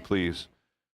with me, please?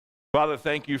 Father,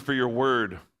 thank you for your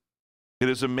word. It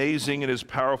is amazing, it is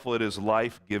powerful, it is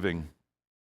life-giving.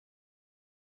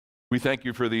 We thank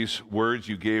you for these words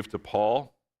you gave to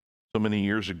Paul so many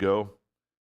years ago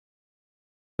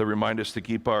that remind us to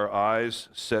keep our eyes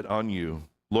set on you.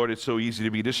 Lord, it's so easy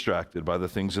to be distracted by the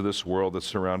things of this world that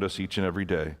surround us each and every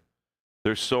day.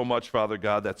 There's so much, Father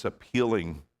God, that's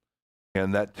appealing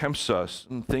and that tempts us,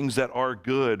 and things that are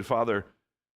good. Father,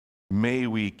 may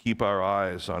we keep our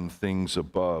eyes on things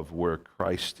above, where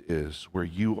Christ is, where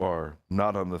you are,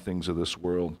 not on the things of this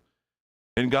world.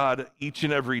 And God, each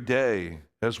and every day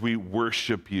as we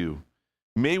worship you,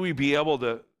 may we be able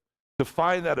to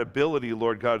find that ability,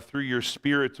 Lord God, through your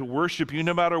Spirit to worship you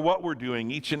no matter what we're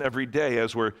doing each and every day,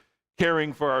 as we're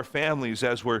caring for our families,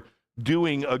 as we're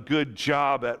doing a good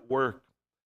job at work,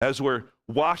 as we're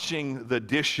washing the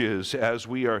dishes, as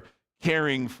we are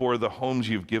caring for the homes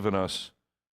you've given us.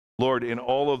 Lord, in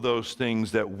all of those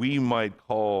things that we might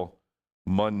call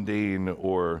mundane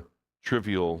or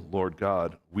trivial, Lord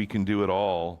God, we can do it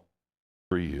all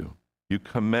for you. You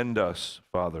commend us,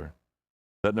 Father,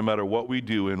 that no matter what we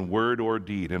do in word or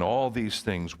deed, in all these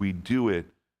things, we do it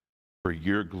for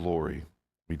your glory.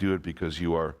 We do it because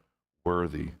you are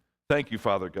worthy. Thank you,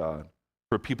 Father God,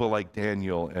 for people like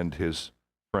Daniel and his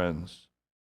friends.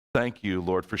 Thank you,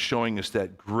 Lord, for showing us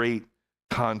that great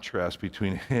contrast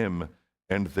between him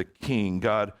and the king.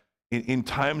 God, in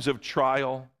times of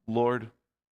trial, Lord,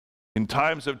 in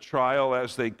times of trial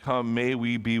as they come, may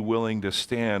we be willing to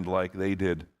stand like they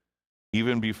did,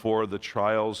 even before the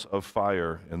trials of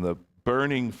fire and the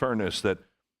burning furnace, that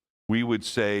we would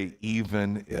say,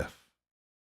 even if.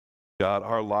 God,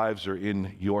 our lives are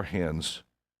in your hands.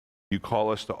 You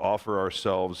call us to offer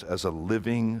ourselves as a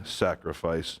living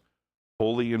sacrifice,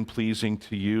 holy and pleasing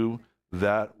to you,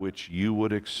 that which you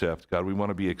would accept. God, we want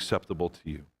to be acceptable to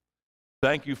you.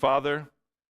 Thank you, Father,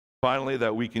 finally,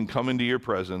 that we can come into your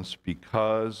presence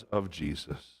because of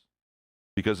Jesus,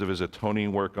 because of his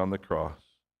atoning work on the cross.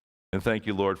 And thank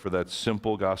you, Lord, for that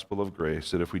simple gospel of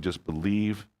grace, that if we just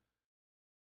believe,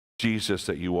 Jesus,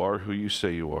 that you are who you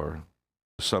say you are,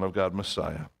 the Son of God,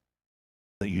 Messiah,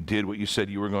 that you did what you said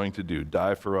you were going to do,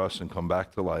 die for us and come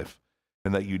back to life,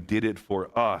 and that you did it for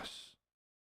us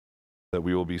that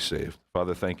we will be saved.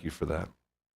 Father, thank you for that.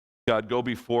 God, go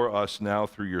before us now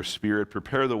through your Spirit.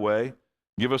 Prepare the way.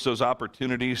 Give us those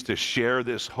opportunities to share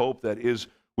this hope that is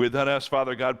within us.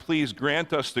 Father God, please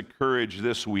grant us the courage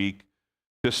this week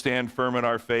to stand firm in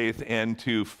our faith and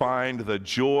to find the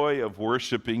joy of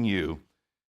worshiping you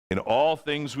in all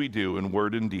things we do in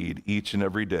word and deed each and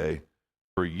every day.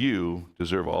 For you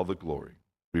deserve all the glory.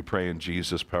 We pray in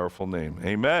Jesus' powerful name.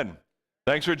 Amen.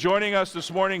 Thanks for joining us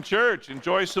this morning, church.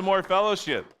 Enjoy some more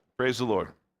fellowship. Praise the Lord.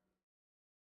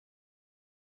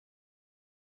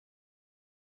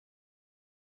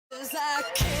 As I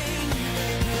came,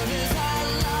 as I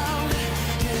love,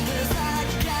 and as I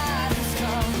God has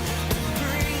come to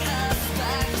bring us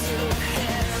back to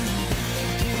Him.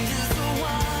 He is the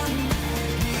one,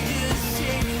 He is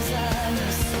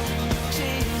Jesus,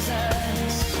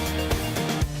 Jesus.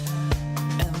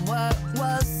 And what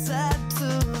was said to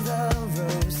the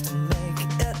rose to make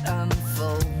it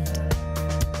unfold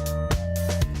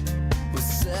was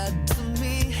said to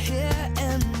me here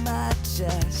in my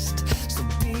chest. So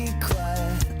be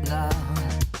quiet now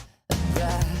and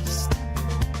rest.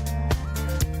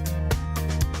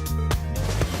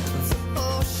 The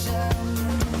ocean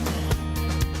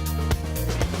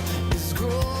is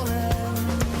growing.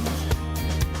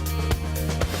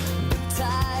 The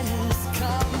tide has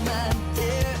come and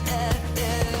here it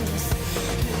is.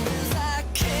 Here is our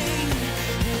King,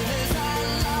 here is our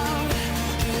love,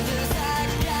 here is our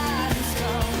God has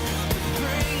come to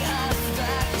bring us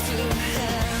back to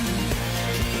Him.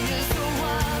 He is the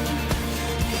one,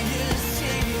 He is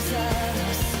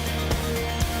Jesus,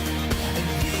 and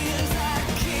He is our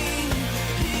King,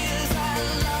 He is our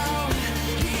love,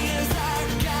 He is our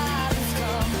God has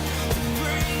come to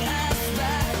bring us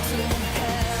back to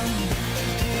Him.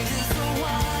 He is the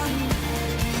one,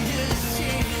 He is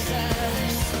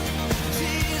Jesus,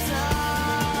 Jesus,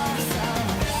 our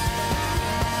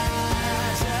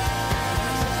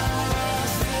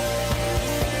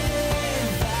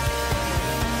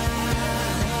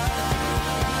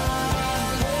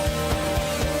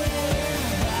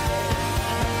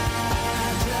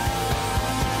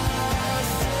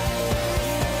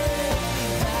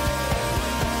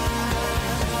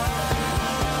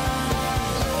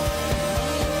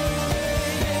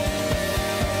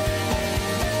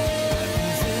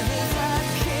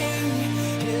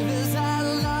Here is our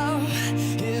love,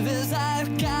 here is our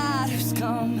God who's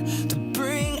come to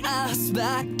bring us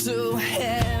back to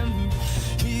Him.